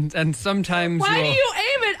 and sometimes Why do you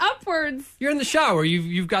aim it upwards? you're in the shower.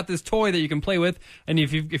 You've got this toy that you can play with, and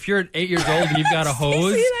if you're 8 years old and you've got a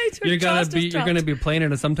hose, you're gonna be playing it,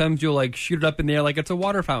 and sometimes you'll like shoot it up in the air like it's a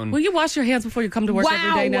water fountain. Will you wash your hands before you come to work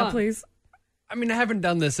every day now, please? I mean, I haven't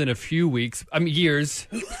done this in a few weeks. I mean, years.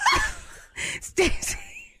 Stacey.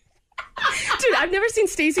 Dude, I've never seen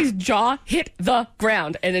Stacey's jaw hit the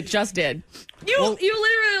ground, and it just did. You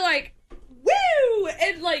literally like, woo!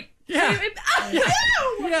 And like, Yeah.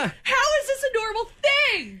 woo! Yeah. How is this a normal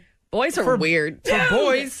thing? Boys are weird. For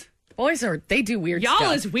boys, They do weird Y'all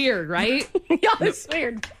stuff. is weird, right? Y'all is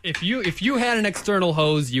weird. if you had an external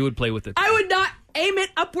hose, you would play with it. I would not aim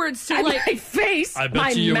it upwards to My face, I bet my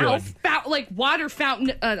you mouth. like water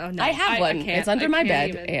fountain. No, I have one. can't. It's under I my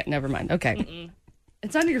can't bed. even. Never mind. Okay.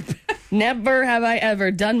 It's under your bed. Never have I ever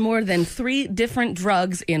done more than 3 different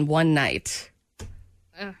drugs in one night.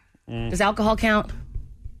 Does alcohol count?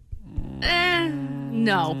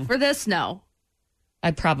 No, for this, no.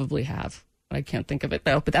 I probably have. I can't think of it,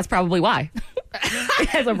 though, but that's probably why. It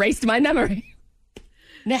has erased my memory.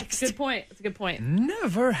 Next. Good point. It's a good point.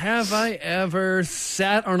 Never have I ever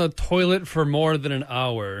sat on a toilet for more than an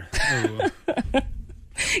hour. Ooh.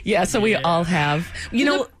 Yeah, so we all have. You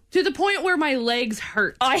know, To the point where my legs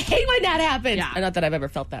hurt. I hate when that happens. Yeah. Not that I've ever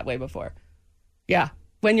felt that way before. Yeah.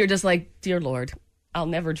 When you're just like, dear Lord, I'll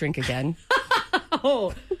never drink again.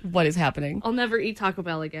 Oh, What is happening? I'll never eat Taco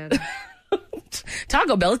Bell again.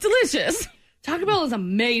 Taco Bell is delicious. Taco Bell is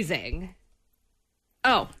amazing.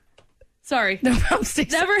 Oh, Sorry. No problem,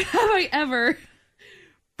 Stacey. Never have I ever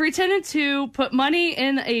pretended to put money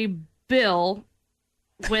in a bill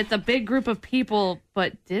with a big group of people,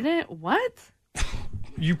 but didn't. What?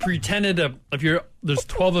 You pretended there's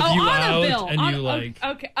 12 of you on a out, bill. and you like.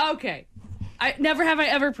 Okay. I never have I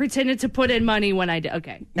ever pretended to put in money when I did.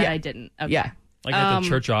 Okay, that I didn't. Okay. Yeah. Like at the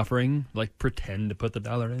church offering, like pretend to put the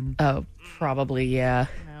dollar in. Oh, probably, yeah.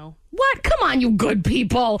 No. What? Come on, you good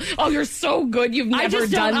people. Oh, you're so good. You've never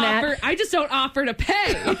done that. I just don't offer to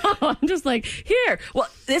pay. I'm just like, here. Well,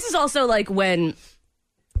 this is also like when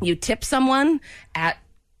you tip someone at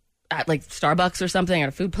like Starbucks or something, at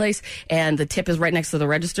a food place, and the tip is right next to the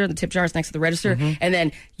register. The tip jar is next to the register. And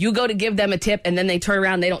then you go to give them a tip, and then they turn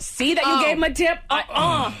around. They don't see that you gave them a tip.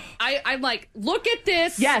 I'm like, look at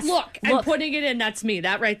this. Yes. Look, I'm putting it in. That's me.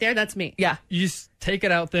 That right there, that's me. Yeah. You just take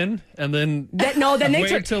it out then, and then then they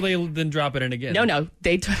wait till they then drop it in again. No,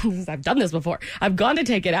 I've done this before. I've gone to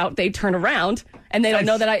take it out. They turn around, and they don't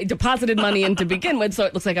know that I deposited money in to begin with, so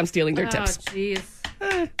it looks like I'm stealing their tips. Oh,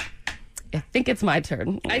 jeez. I think it's my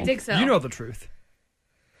turn. I think so. You know the truth.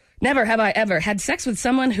 Never have I ever had sex with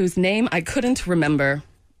someone whose name I couldn't remember.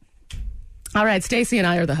 All right, Stacey and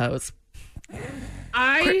I are the hoes.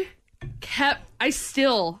 I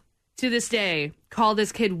still, to this day, call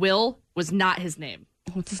this kid Will. Was not his name.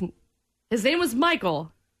 His name was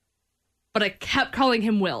Michael, but I kept calling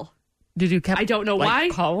him Will. Did you I don't know why.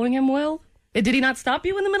 Calling him Will? Did he not stop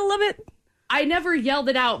you in the middle of it? I never yelled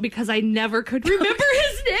it out because I never could remember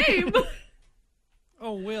his name.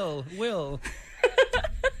 Oh, Will.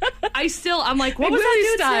 I'm like, what Big was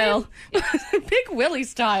Willie that dude's style. Big Willie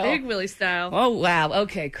style. name? Big Willie style. Oh, wow.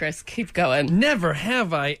 Okay, Chris, keep going. Never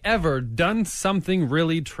have I ever done something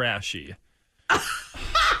really trashy.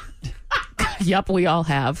 Yup, we all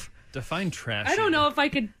have. Define trashy. I don't know if I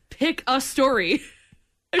could pick a story.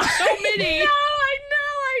 There's so many. I know.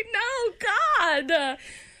 God.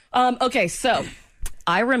 Okay, so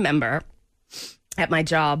I remember at my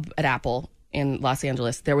job at Apple in Los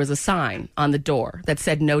Angeles, there was a sign on the door that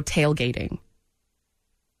said no tailgating.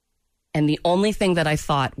 And the only thing that I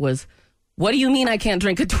thought was, what do you mean I can't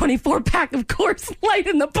drink a 24-pack of Coors Light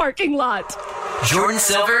in the parking lot? Jordan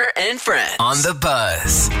Silver and Friends on the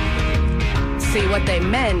Buzz. See, what they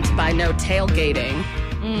meant by no tailgating,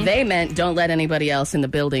 they meant don't let anybody else in the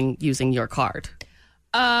building using your card.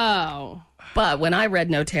 Oh. But when I read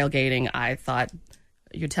no tailgating, I thought,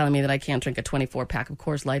 you're telling me that I can't drink a 24-pack of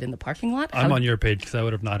Coors Light in the parking lot? I'm on your page because I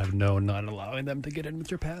would have not have known not allowing them to get in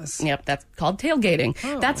with your pass. Yep, that's called tailgating.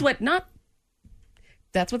 Oh. That's what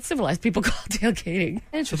civilized people call tailgating.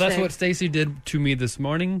 So that's what Stacey did to me this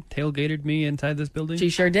morning. Tailgated me inside this building. She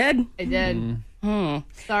sure did. I did.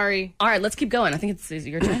 Sorry. All right, let's keep going. I think it's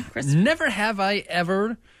your turn, Chris. Never have I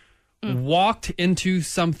ever walked into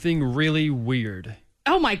something really weird.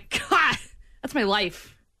 Oh my God. That's my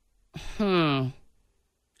life.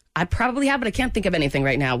 I probably have, but I can't think of anything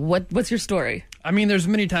right now. What's your story? I mean, there's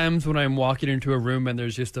many times when I'm walking into a room and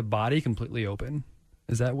there's just a body completely open.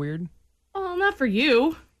 Is that weird? Oh, not for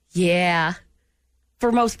you. Yeah.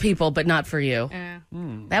 For most people, but not for you. Eh.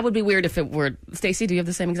 That would be weird if it were. Stacey, do you have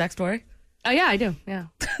the same exact story? Oh, yeah, I do. Yeah.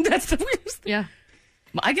 That's the weirdest thing. Yeah.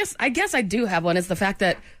 I guess I do have one. It's the fact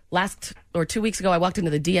that 2 weeks ago I walked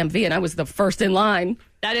into the DMV and I was the first in line.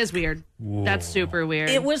 That is weird. Whoa. That's super weird.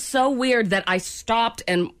 It was so weird that I stopped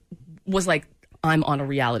and was like, I'm on a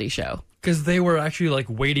reality show. Because they were actually like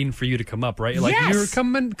waiting for you to come up, right? Like Yes. you're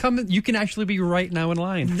coming. You can actually be right now in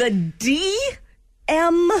line. The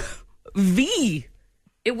DMV.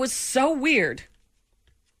 It was so weird.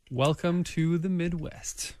 Welcome to the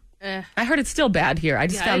Midwest. I heard it's still bad here. I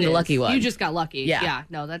just found it the is. lucky one. You just got lucky. Yeah. Yeah.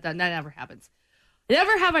 No, that never happens.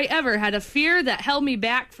 Never have I ever had a fear that held me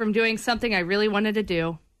back from doing something I really wanted to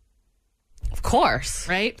do. Of course.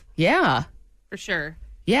 Right? Yeah. For sure.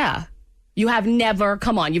 Yeah. You have never,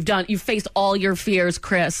 come on, you've faced all your fears,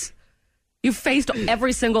 Chris. You've faced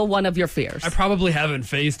every single one of your fears. I probably haven't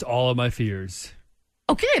faced all of my fears.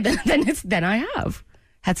 Okay, then I have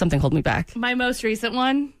had something hold me back. My most recent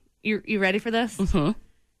one, you ready for this? Mm-hmm.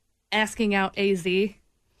 Asking out AZ. Wait.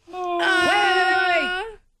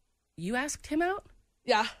 You asked him out?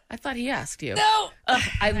 Yeah. I thought he asked you. No.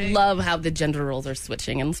 I love how the gender roles are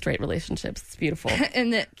switching in straight relationships. It's beautiful.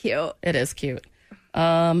 Isn't it cute? It is cute.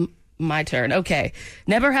 My turn. Okay.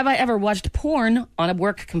 Never have I ever watched porn on a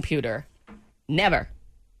work computer. Never.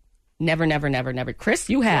 Never. Chris,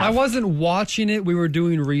 you have. I wasn't watching it. We were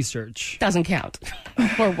doing research. Doesn't count.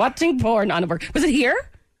 We're watching porn on a work. Was it here?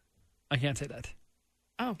 I can't say that.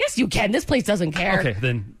 Oh. Yes, you can. This place doesn't care. Okay,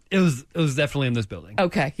 then it was definitely in this building.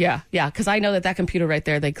 Okay, yeah. Because I know that computer right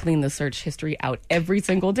there, they clean the search history out every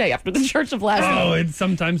single day after the Church of last night. Oh, and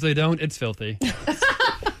sometimes they don't. It's filthy.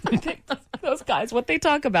 Those guys, what they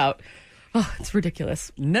talk about. Oh, it's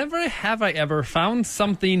ridiculous. Never have I ever found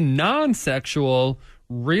something non-sexual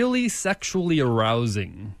really sexually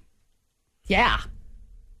arousing. Yeah.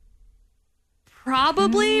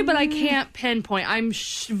 Probably, but I can't pinpoint. I'm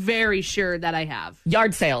very sure that I have.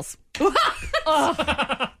 Yard sales.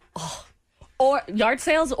 Or yard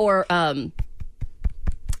sales or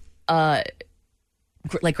like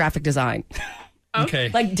graphic design. Okay.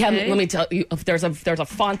 Like let me tell you, if there's a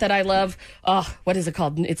font that I love. What is it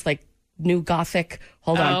called? It's like New Gothic.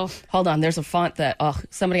 Hold on. There's a font that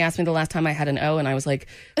somebody asked me the last time I had an O, and I was like,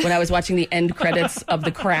 when I was watching the end credits of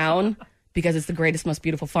The Crown, because it's the greatest, most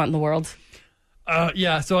beautiful font in the world.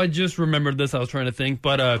 Yeah, so I just remembered this. I was trying to think,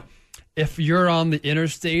 but if you're on the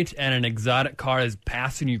interstate and an exotic car is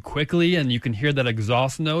passing you quickly and you can hear that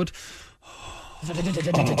exhaust note, yeah,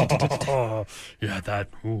 that.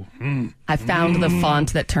 I found the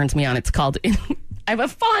font that turns me on. It's called. I have a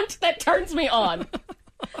font that turns me on.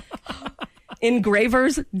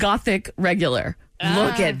 Engravers Gothic Regular.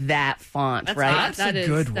 Look at that font, that's right? Hot. That's a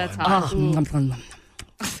good one. That's hot.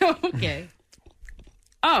 Okay.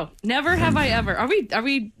 Oh, never have I ever. Are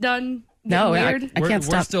we done? No, weird? I can't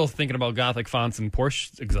stop. We're still thinking about Gothic fonts and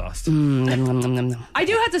Porsche exhaust. I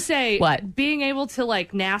do have to say, what? Being able to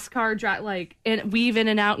like NASCAR drive, like and weave in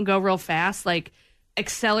and out and go real fast, like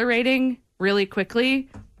accelerating really quickly,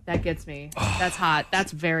 that gets me. That's hot.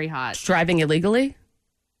 That's very hot. Driving illegally?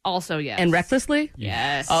 Also, yes. And recklessly?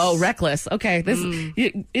 Yes. Oh, reckless. Okay,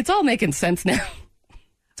 it's all making sense now.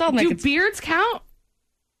 It's all making. Do beards count?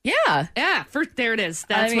 Yeah. Yeah. There it is.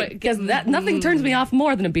 That's what because nothing turns me off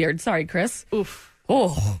more than a beard. Sorry, Chris. Oof.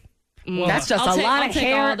 Oh, that's just a lot of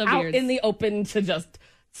hair all the out beards. in the open to just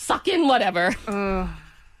suck in whatever. Oh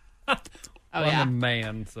I'm yeah. a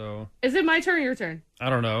man, so Is it my turn or your turn? I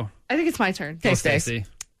don't know. I think it's my turn. Okay, Stacey.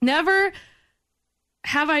 Never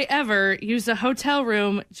have I ever used a hotel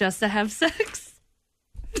room just to have sex.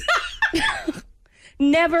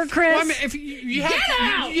 Never, Chris. Well, I mean, if you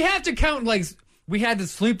have to count like we had to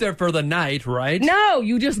sleep there for the night, right? No,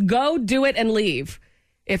 you just go do it and leave.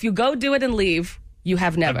 If you go do it and leave, you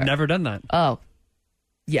have never. I've never done that. Oh.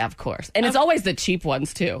 Yeah, of course. And it's always the cheap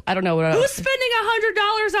ones, too. I don't know what else. Who's spending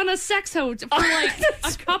 $100 on a sex hotel for like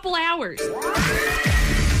a couple hours?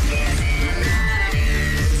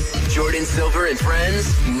 Jordan Silver and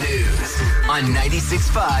Friends News on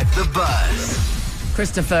 96.5 The Buzz.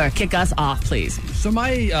 Christopher, kick us off, please. So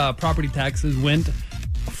my property taxes went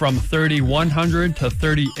from $3,100 to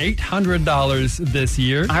 $3,800 this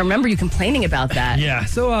year. I remember you complaining about that. Yeah,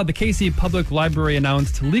 so the KC Public Library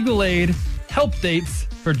announced legal aid help dates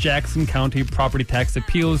for Jackson County property tax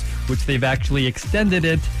appeals, which they've actually extended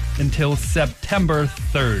it until September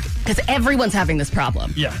 3rd. Because everyone's having this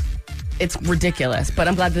problem. Yeah. It's ridiculous, but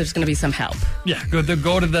I'm glad there's going to be some help. Yeah, go to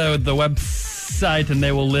the website and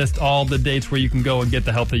they will list all the dates where you can go and get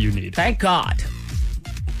the help that you need. Thank God.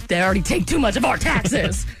 They already take too much of our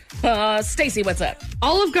taxes. Stacey, what's up?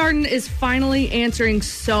 Olive Garden is finally answering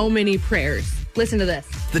so many prayers. Listen to this.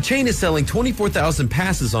 The chain is selling 24,000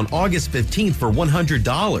 passes on August 15th for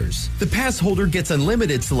 $100. The pass holder gets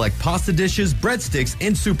unlimited select pasta dishes, breadsticks,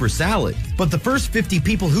 and super salad. But the first 50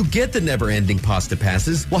 people who get the never-ending pasta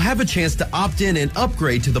passes will have a chance to opt in and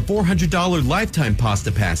upgrade to the $400 lifetime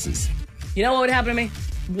pasta passes. You know what would happen to me?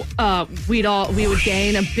 We would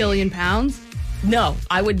gain 1 billion pounds. No,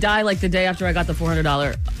 I would die like the day after I got the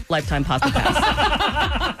 $400 lifetime pasta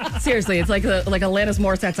pass. Seriously, it's like Alanis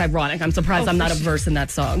Morissette's Ironic. I'm surprised I'm not a verse in that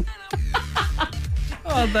song.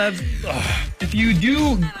 If you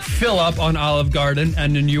do fill up on Olive Garden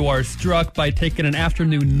and then you are struck by taking an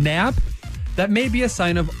afternoon nap, that may be a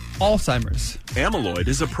sign of Alzheimer's. Amyloid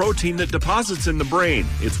is a protein that deposits in the brain.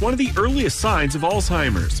 It's one of the earliest signs of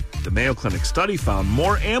Alzheimer's. The Mayo Clinic study found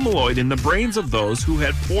more amyloid in the brains of those who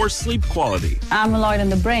had poor sleep quality. Amyloid in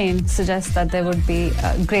the brain suggests that there would be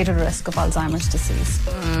a greater risk of Alzheimer's disease.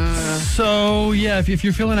 So, yeah, if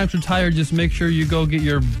you're feeling extra tired, just make sure you go get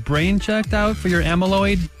your brain checked out for your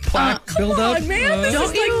amyloid plaque buildup. Come on, man.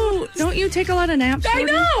 Don't you take a lot of naps? I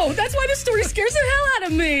know. That's why this story scares the hell out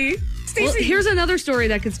of me. Stacey. Well, here's another story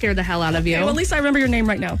that could scare the hell out of you. Well, at least I remember your name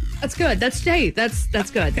right now. That's good. That's good.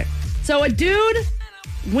 Okay. So a dude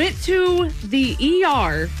went to the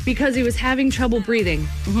ER because he was having trouble breathing.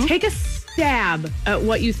 Mm-hmm. Take a stab at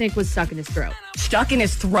what you think was stuck in his throat. Stuck in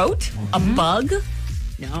his throat? Mm-hmm. A bug?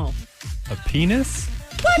 No. A penis?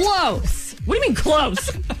 What? Close. What do you mean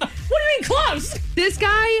close? What do you mean close? This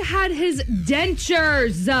guy had his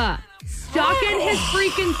dentures stuck in his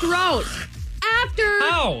freaking throat after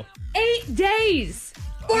 8 days.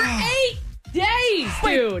 For 8 days,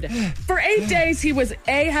 dude. For 8 days, he was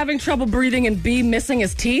A, having trouble breathing, and B, missing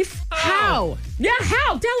his teeth? How? Yeah,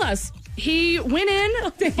 how? Tell us. He went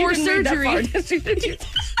in for surgery. He went in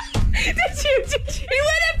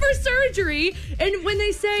for surgery, and when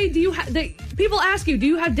they say, people ask you, do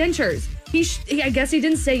you have dentures? I guess he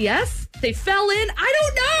didn't say yes. They fell in. I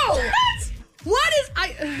don't know.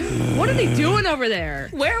 What are they doing over there?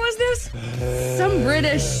 Where was this? Some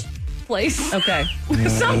British place. Okay.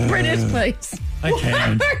 Some British place. I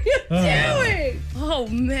can't. What are you doing? Oh,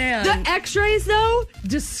 man. The x-rays, though,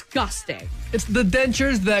 disgusting. It's the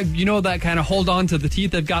dentures that, that kind of hold on to the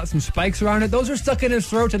teeth that got some spikes around it. Those are stuck in his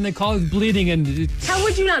throat and they cause bleeding. And how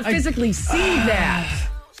would you not physically see that?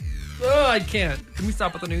 Oh, I can't. Can we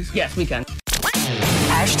stop with the news? Yes, we can.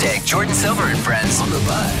 Hashtag Jordan Silver and Friends on the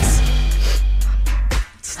Buzz.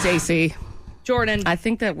 Stacey. Jordan. I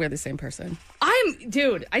think that we're the same person.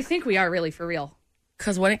 Dude, I think we are really for real.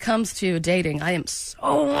 Because when it comes to dating, I am so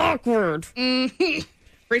awkward. Mm-hmm.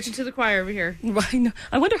 Preaching to the choir over here. I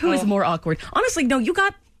wonder who is more awkward. Honestly, no, you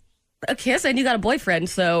got a kiss and you got a boyfriend,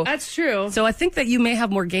 so... That's true. So I think that you may have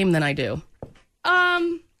more game than I do.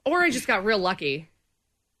 Or I just got real lucky.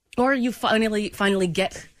 Or you finally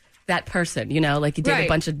get that person, like you did a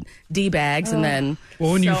bunch of D-bags and then...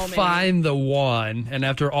 Well, when you find the one, and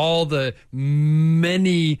after all the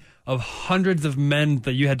many of hundreds of men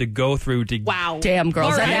that you had to go through to... Wow. Damn,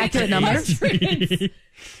 girls, that accurate number?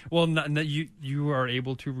 Well, you are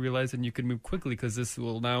able to realize and you can move quickly because this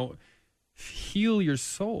will now heal your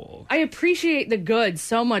soul. I appreciate the good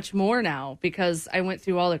so much more now because I went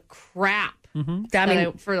through all the crap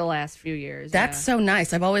for the last few years. That's so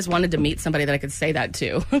nice. I've always wanted to meet somebody that I could say that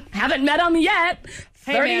to. Haven't met them yet.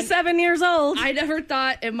 Hey, 37 years old. I never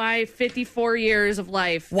thought in my 54 years of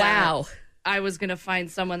life wow, I was going to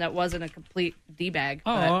find someone that wasn't a complete D-bag.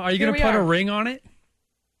 Oh, are you going to put a ring on it?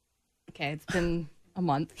 Okay, it's been a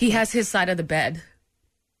month. He has his side of the bed.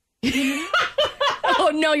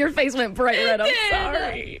 Oh, no, your face went bright red. I'm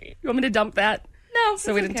sorry. You want me to dump that? No,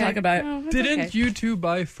 so we didn't talk about it. No, Didn't you two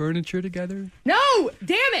buy furniture together? No,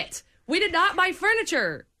 damn it. We did not buy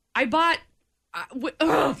furniture. I bought...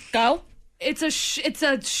 Go? It's a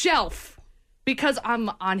shelf. Because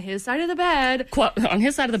I'm on his side of the bed. On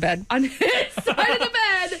his side of the bed. On his side of the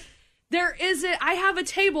bed. I have a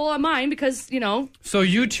table on mine because, So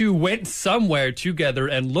you two went somewhere together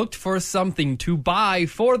and looked for something to buy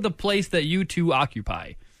for the place that you two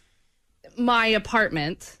occupy. My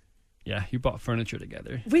apartment. Yeah, you bought furniture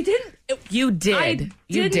together. We didn't. You did.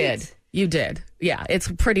 You did. Yeah,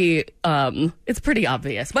 it's pretty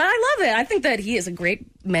obvious. But I love it. I think that he is a great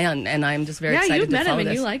man, and I'm just very excited to follow this. Yeah, you've met him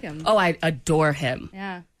and you like him. Oh, I adore him.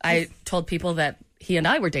 Yeah. I told people that he and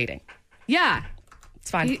I were dating. Yeah. It's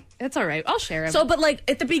fine. It's all right. I'll share him. So, but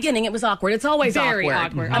at the beginning, it was awkward. It's always very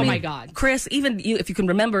awkward. Mm-hmm. Oh, my God. Chris, even you, if you can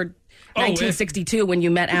remember 1962 when you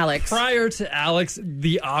met Alex. Prior to Alex,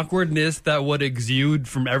 the awkwardness that would exude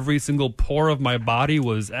from every single pore of my body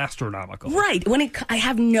was astronomical. Right. I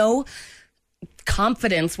have no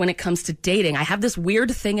confidence when it comes to dating. I have this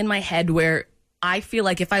weird thing in my head where I feel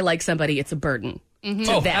like if I like somebody, it's a burden. Mm-hmm.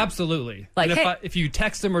 Oh, absolutely. Like, if you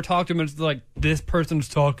text them or talk to them, it's like, this person's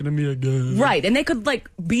talking to me again. Right. And they could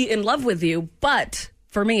be in love with you, but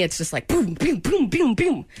for me, it's just like boom, boom, boom, boom,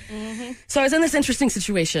 boom. Mm-hmm. So I was in this interesting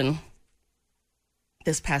situation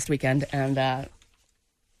this past weekend, and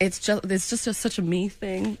it's just such a me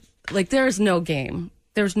thing. Like, there's no game.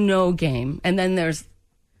 There's no game. And then there's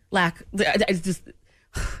it's just,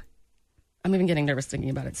 I'm even getting nervous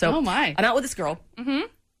thinking about it. So oh my. I'm out with this girl. Mm-hmm.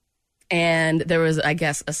 And there was, I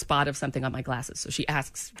guess, a spot of something on my glasses. So she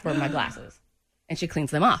asks for my glasses and she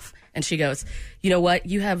cleans them off. And she goes, you know what?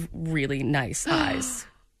 You have really nice eyes.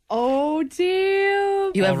 Oh,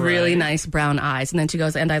 damn. You have really nice brown eyes. And then she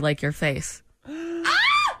goes, and I like your face. Do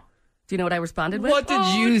you know what I responded with? What did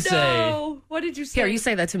you say? What did you say? Here, you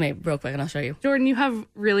say that to me real quick and I'll show you. Jordan, you have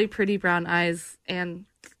really pretty brown eyes and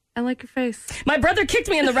I like your face. My brother kicked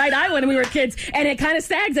me in the right eye when we were kids and it kind of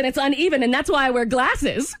sags and it's uneven and that's why I wear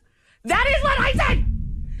glasses. That is what I said!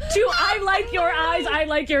 I like your eyes, I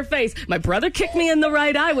like your face. My brother kicked me in the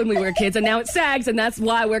right eye when we were kids, and now it sags, and that's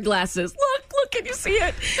why I wear glasses. Look, can you see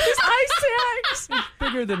it? His eye sags. It's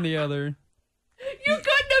bigger than the other. You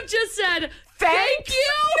couldn't have just said, thank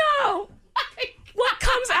you! No! What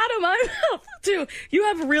comes out of my mouth, too? You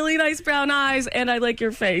have really nice brown eyes, and I like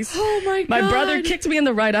your face. Oh, my God. My brother kicked me in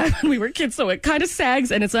the right eye when we were kids, so it kind of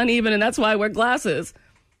sags, and it's uneven, and that's why I wear glasses.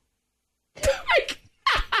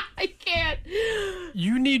 I can't.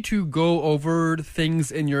 You need to go over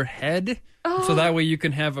things in your head so that way you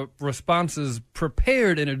can have responses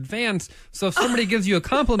prepared in advance. So if somebody gives you a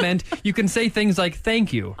compliment, you can say things like,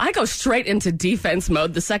 thank you. I go straight into defense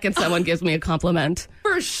mode the second someone gives me a compliment.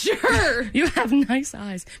 For sure. You have nice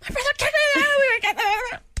eyes. My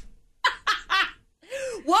brother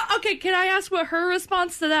What? Okay, can I ask what her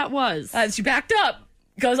response to that was? She backed up,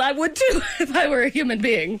 because I would too if I were a human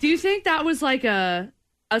being. Do you think that was like a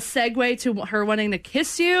segue to her wanting to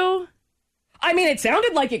kiss you? I mean, it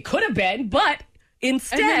sounded like it could have been, but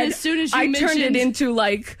instead, as soon as you I turned it mentioned- into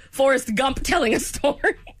like Forrest Gump telling a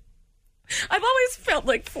story. I've always felt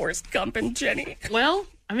like Forrest Gump and Jenny. Well,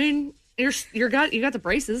 I mean, you got the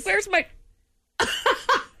braces. Where's my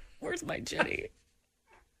Jenny?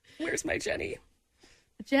 Where's my Jenny?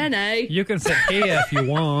 Jenny. You can say, hey, if you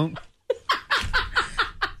want.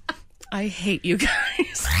 I hate you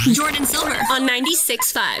guys. Jordan Silver on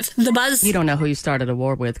 96.5 The Buzz. You don't know who you started a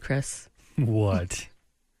war with, Chris. What?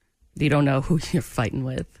 You don't know who you're fighting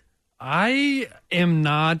with. I am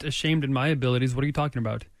not ashamed in my abilities. What are you talking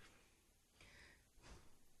about?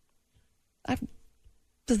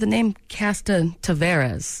 Does the name Casta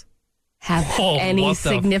Tavares have any what the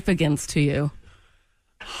significance to you?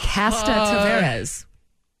 Casta Tavares.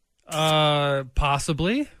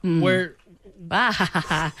 Possibly. Where the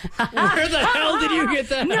hell did you get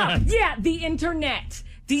that? No, yeah, the internet.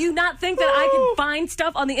 Do you not think that I can find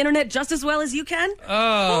stuff on the internet just as well as you can?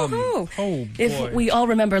 Oh, If boy. we all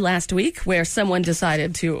remember last week where someone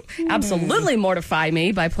decided to absolutely mortify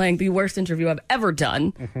me by playing the worst interview I've ever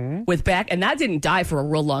done with Beck, and that didn't die for a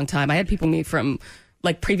real long time. I had people meet from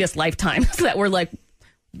like previous lifetimes that were like,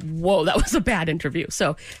 whoa, that was a bad interview.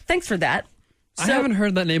 So thanks for that. I haven't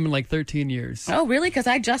heard that name in like 13 years. Oh, really? Because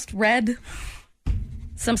I just read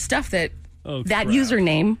some stuff that crap.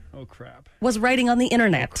 username Oh, crap. was writing on the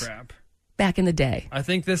internet Crap. back in the day. I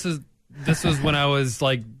think this was when I was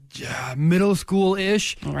like middle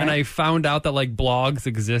school-ish, right. and I found out that like blogs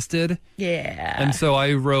existed. Yeah. And so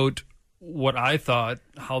I wrote what I thought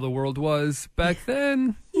how the world was back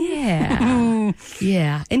then. Yeah.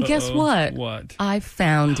 Yeah. And guess what? What? I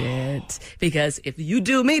found it. Because if you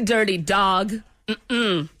do me dirty, dog.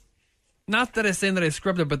 Not that I'm saying that I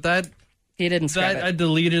scrubbed it, but that you didn't scrub it. I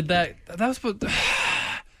deleted that. That was supposed.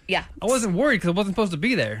 Yeah. I wasn't worried because it wasn't supposed to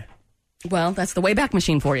be there. Well, that's the Wayback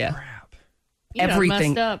Machine for you. Crap. You done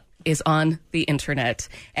Everything messed up. is on the internet.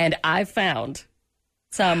 And I found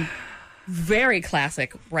some very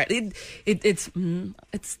classic, right? It's who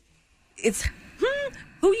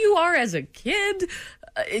you are as a kid.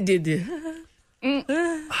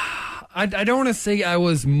 I don't want to say I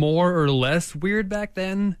was more or less weird back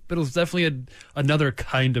then, but it was definitely another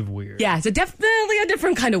kind of weird. Yeah, it's definitely a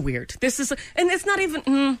different kind of weird. This is, and it's not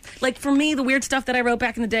even like for me. The weird stuff that I wrote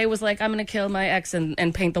back in the day was like, I'm going to kill my ex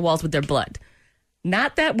and paint the walls with their blood.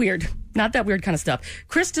 Not that weird. Not that weird kind of stuff.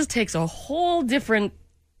 Chris just takes a whole different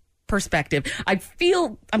perspective. I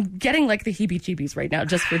feel I'm getting like the heebie-jeebies right now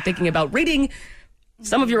just for thinking about reading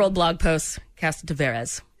some of your old blog posts. Casta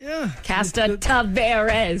Tavares. Yeah. Casta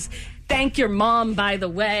Tavares. Thank your mom, by the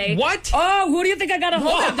way. What? Oh, who do you think I got a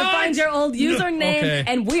hold of to What? find your old username? Okay.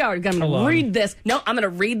 And we are going to read this. No, I'm going to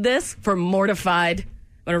read this for Mortified. I'm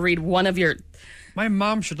going to read one of your... My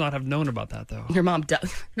mom should not have known about that, though. Your mom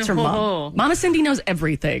does. It's her mom. Mama Cindy knows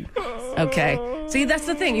everything. Okay. See, that's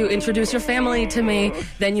the thing. You introduce your family to me,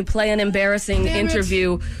 then you play an embarrassing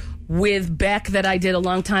interview with Beck that I did a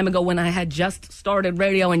long time ago when I had just started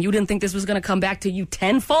radio, and you didn't think this was going to come back to you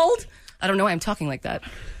tenfold? I don't know why I'm talking like that.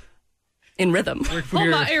 In rhythm. Hold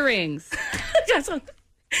my earrings. Yes.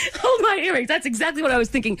 Hold my earrings. That's exactly what I was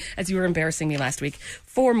thinking as you were embarrassing me last week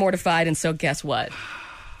for Mortified, and so guess what?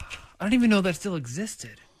 I don't even know that still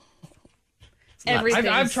existed. Everything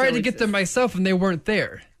I've tried to get them myself, and they weren't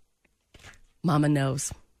there. Mama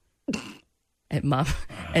knows.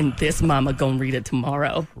 And this mama gonna read it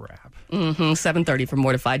tomorrow. Crap. 7:30 for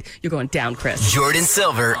Mortified. You're going down, Chris. Jordan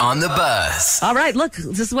Silver on the Buzz. All right, look,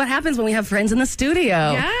 this is what happens when we have friends in the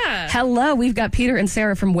studio. Yeah. Hello, we've got Peter and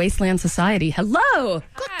Sarah from Wasteland Society. Hello.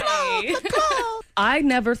 I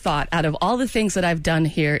never thought, out of all the things that I've done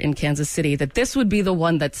here in Kansas City, that this would be the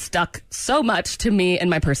one that stuck so much to me and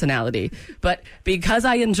my personality. But because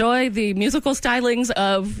I enjoy the musical stylings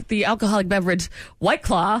of the alcoholic beverage White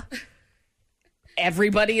Claw,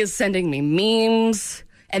 everybody is sending me memes.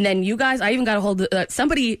 And then you guys, I even got a hold of,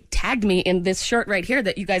 somebody tagged me in this shirt right here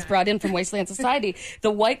that you guys brought in from Wasteland Society,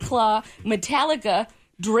 the White Claw Metallica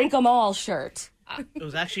Drink 'em All shirt. It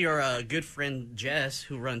was actually our good friend Jess,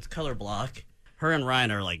 who runs Color Block. Her and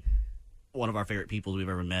Ryan are like one of our favorite people we've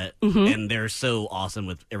ever met, Mhm. and they're so awesome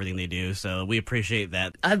with everything they do. So we appreciate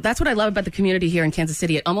that. That's what I love about the community here in Kansas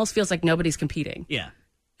City. It almost feels like nobody's competing. Yeah.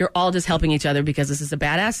 You're all just helping each other because this is a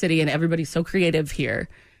badass city and everybody's so creative here.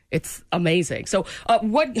 It's amazing. So,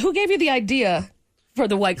 who gave you the idea for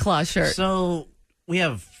the White Claw shirt? So we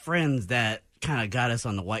have friends that kind of got us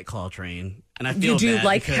on the White Claw train, and I feel You do bad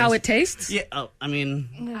like because- how it tastes? Yeah. Oh, I mean,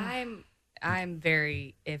 I'm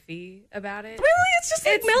very iffy about it. Really? It's just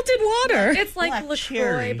like melted water. It's like Black LaCroix,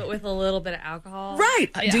 cherry. but with a little bit of alcohol. Right.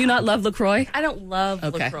 Do you not love LaCroix? I don't love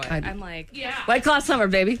Okay. LaCroix. I'm like, White Claw Summer,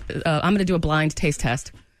 baby. I'm going to do a blind taste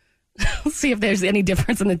test. See if there's any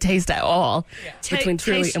difference in the taste at all between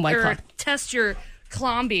Truly taste and White Claw. or test your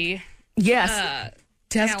Clomby Yes.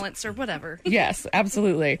 Test- talents or whatever. Yes,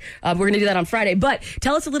 absolutely. We're going to do that on Friday. But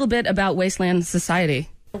tell us a little bit about Wasteland Society.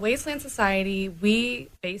 Wasteland Society, we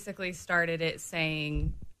basically started it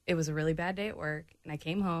saying it was a really bad day at work, and I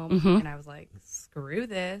came home Mhm. and I was like, screw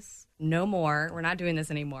this, no more. We're not doing this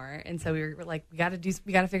anymore. And so we were like, we got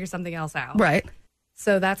to figure something else out. Right.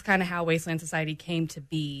 So that's kind of how Wasteland Society came to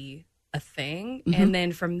be a thing. Mhm. And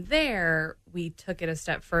then from there, we took it a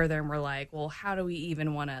step further and we're like, well, how do we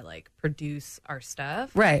even want to like produce our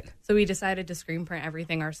stuff? Right. So we decided to screen print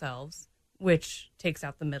everything ourselves, which takes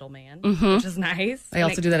out the middleman, Mhm. which is nice. I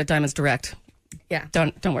also do that at Diamonds Direct. Yeah.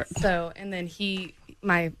 Don't worry. So, and then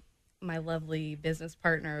my lovely business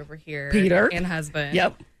partner over here, Peter. and husband.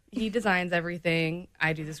 Yep. He designs everything.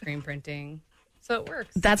 I do the screen printing. So it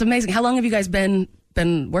works. That's amazing. How long have you guys been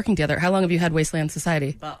working together? How long have you had Wasteland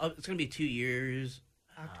Society? it's going to be 2 years.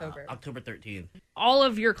 October. October 13th. All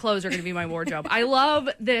of your clothes are going to be my wardrobe. I love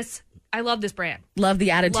this brand. Love the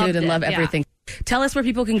attitude Loved and it, love yeah. everything. Tell us where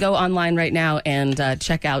people can go online right now and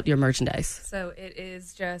check out your merchandise. So it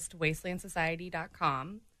is just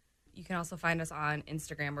wastelandsociety.com. You can also find us on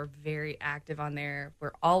Instagram. We're very active on there.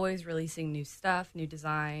 We're always releasing new stuff, new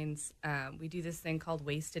designs. We do this thing called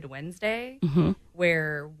Wasted Wednesday, Mhm.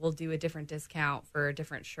 where we'll do a different discount for a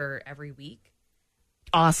different shirt every week.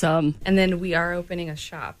 Awesome. And then we are opening a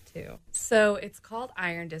shop too. So it's called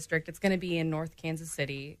Iron District. It's going to be in North Kansas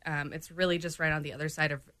City. It's really just right on the other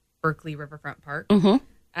side of Berkeley Riverfront Park.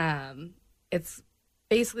 It's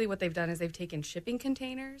basically what they've done is they've taken shipping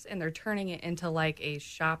containers and they're turning it into like a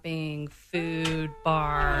shopping food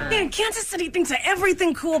bar. Man, Kansas City thinks of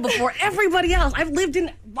everything cool before everybody else. I've lived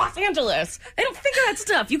in Los Angeles. They don't think of that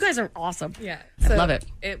stuff. You guys are awesome. Yeah. I love it.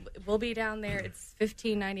 It will be down there. It's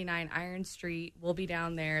 1599 Iron Street. We'll be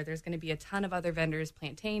down there. There's going to be a ton of other vendors.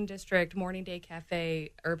 Plantain District, Morning Day Cafe,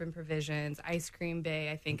 Urban Provisions, Ice Cream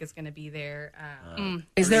Bay, I think is going to be there.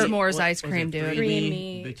 Is there S'mores what- ice was cream, it dude? 3D Free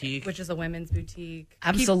Me, Boutique? which is a women's boutique.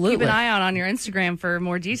 Absolutely. Keep an eye out on your Instagram for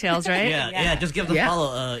more details, right? Yeah, just give them Yeah. a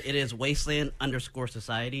follow. It is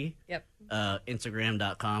Wasteland_Society. Yep.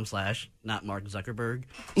 Instagram.com/ not Mark Zuckerberg.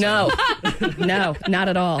 No, no, not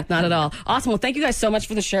at all. Not at all. Awesome. Well, thank you guys so much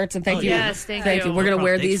for the shirts and thank you. Yes, thank you. We're going to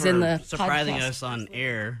wear Thanks these in for the surprising podcast. us on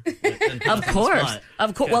air. Of course.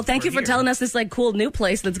 Of course. Well, thank you for telling us this like cool new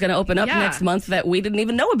place that's going to open up Yeah. next month that we didn't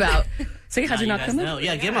even know about. See, how'd you not come in?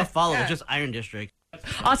 Yeah, give them a follow. It's just Iron District.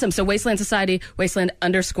 Awesome. So Wasteland Society,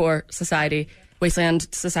 Wasteland_Society,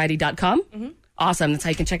 wastelandsociety.com. Awesome. That's how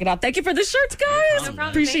you can check it out. Thank you for the shirts, guys. No problem.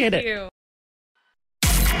 Appreciate Thank it. you.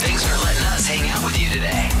 Thanks for letting us hang out with you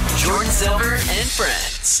today. Jordan Silver and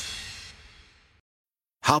friends.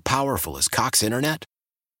 How powerful is Cox Internet?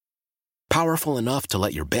 Powerful enough to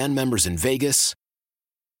let your band members in Vegas,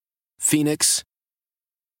 Phoenix,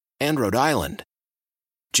 and Rhode Island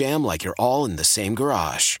jam like you're all in the same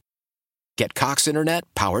garage. Get Cox Internet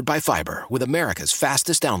powered by fiber with America's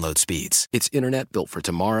fastest download speeds. It's internet built for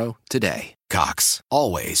tomorrow, today. Cox,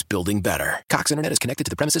 always building better. Cox Internet is connected to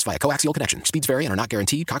the premises via coaxial connection. Speeds vary and are not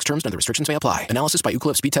guaranteed. Cox terms and other restrictions may apply. Analysis by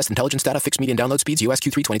Ookla Speed Test Intelligence Data. Fixed median download speeds. US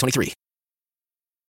Q3 2023.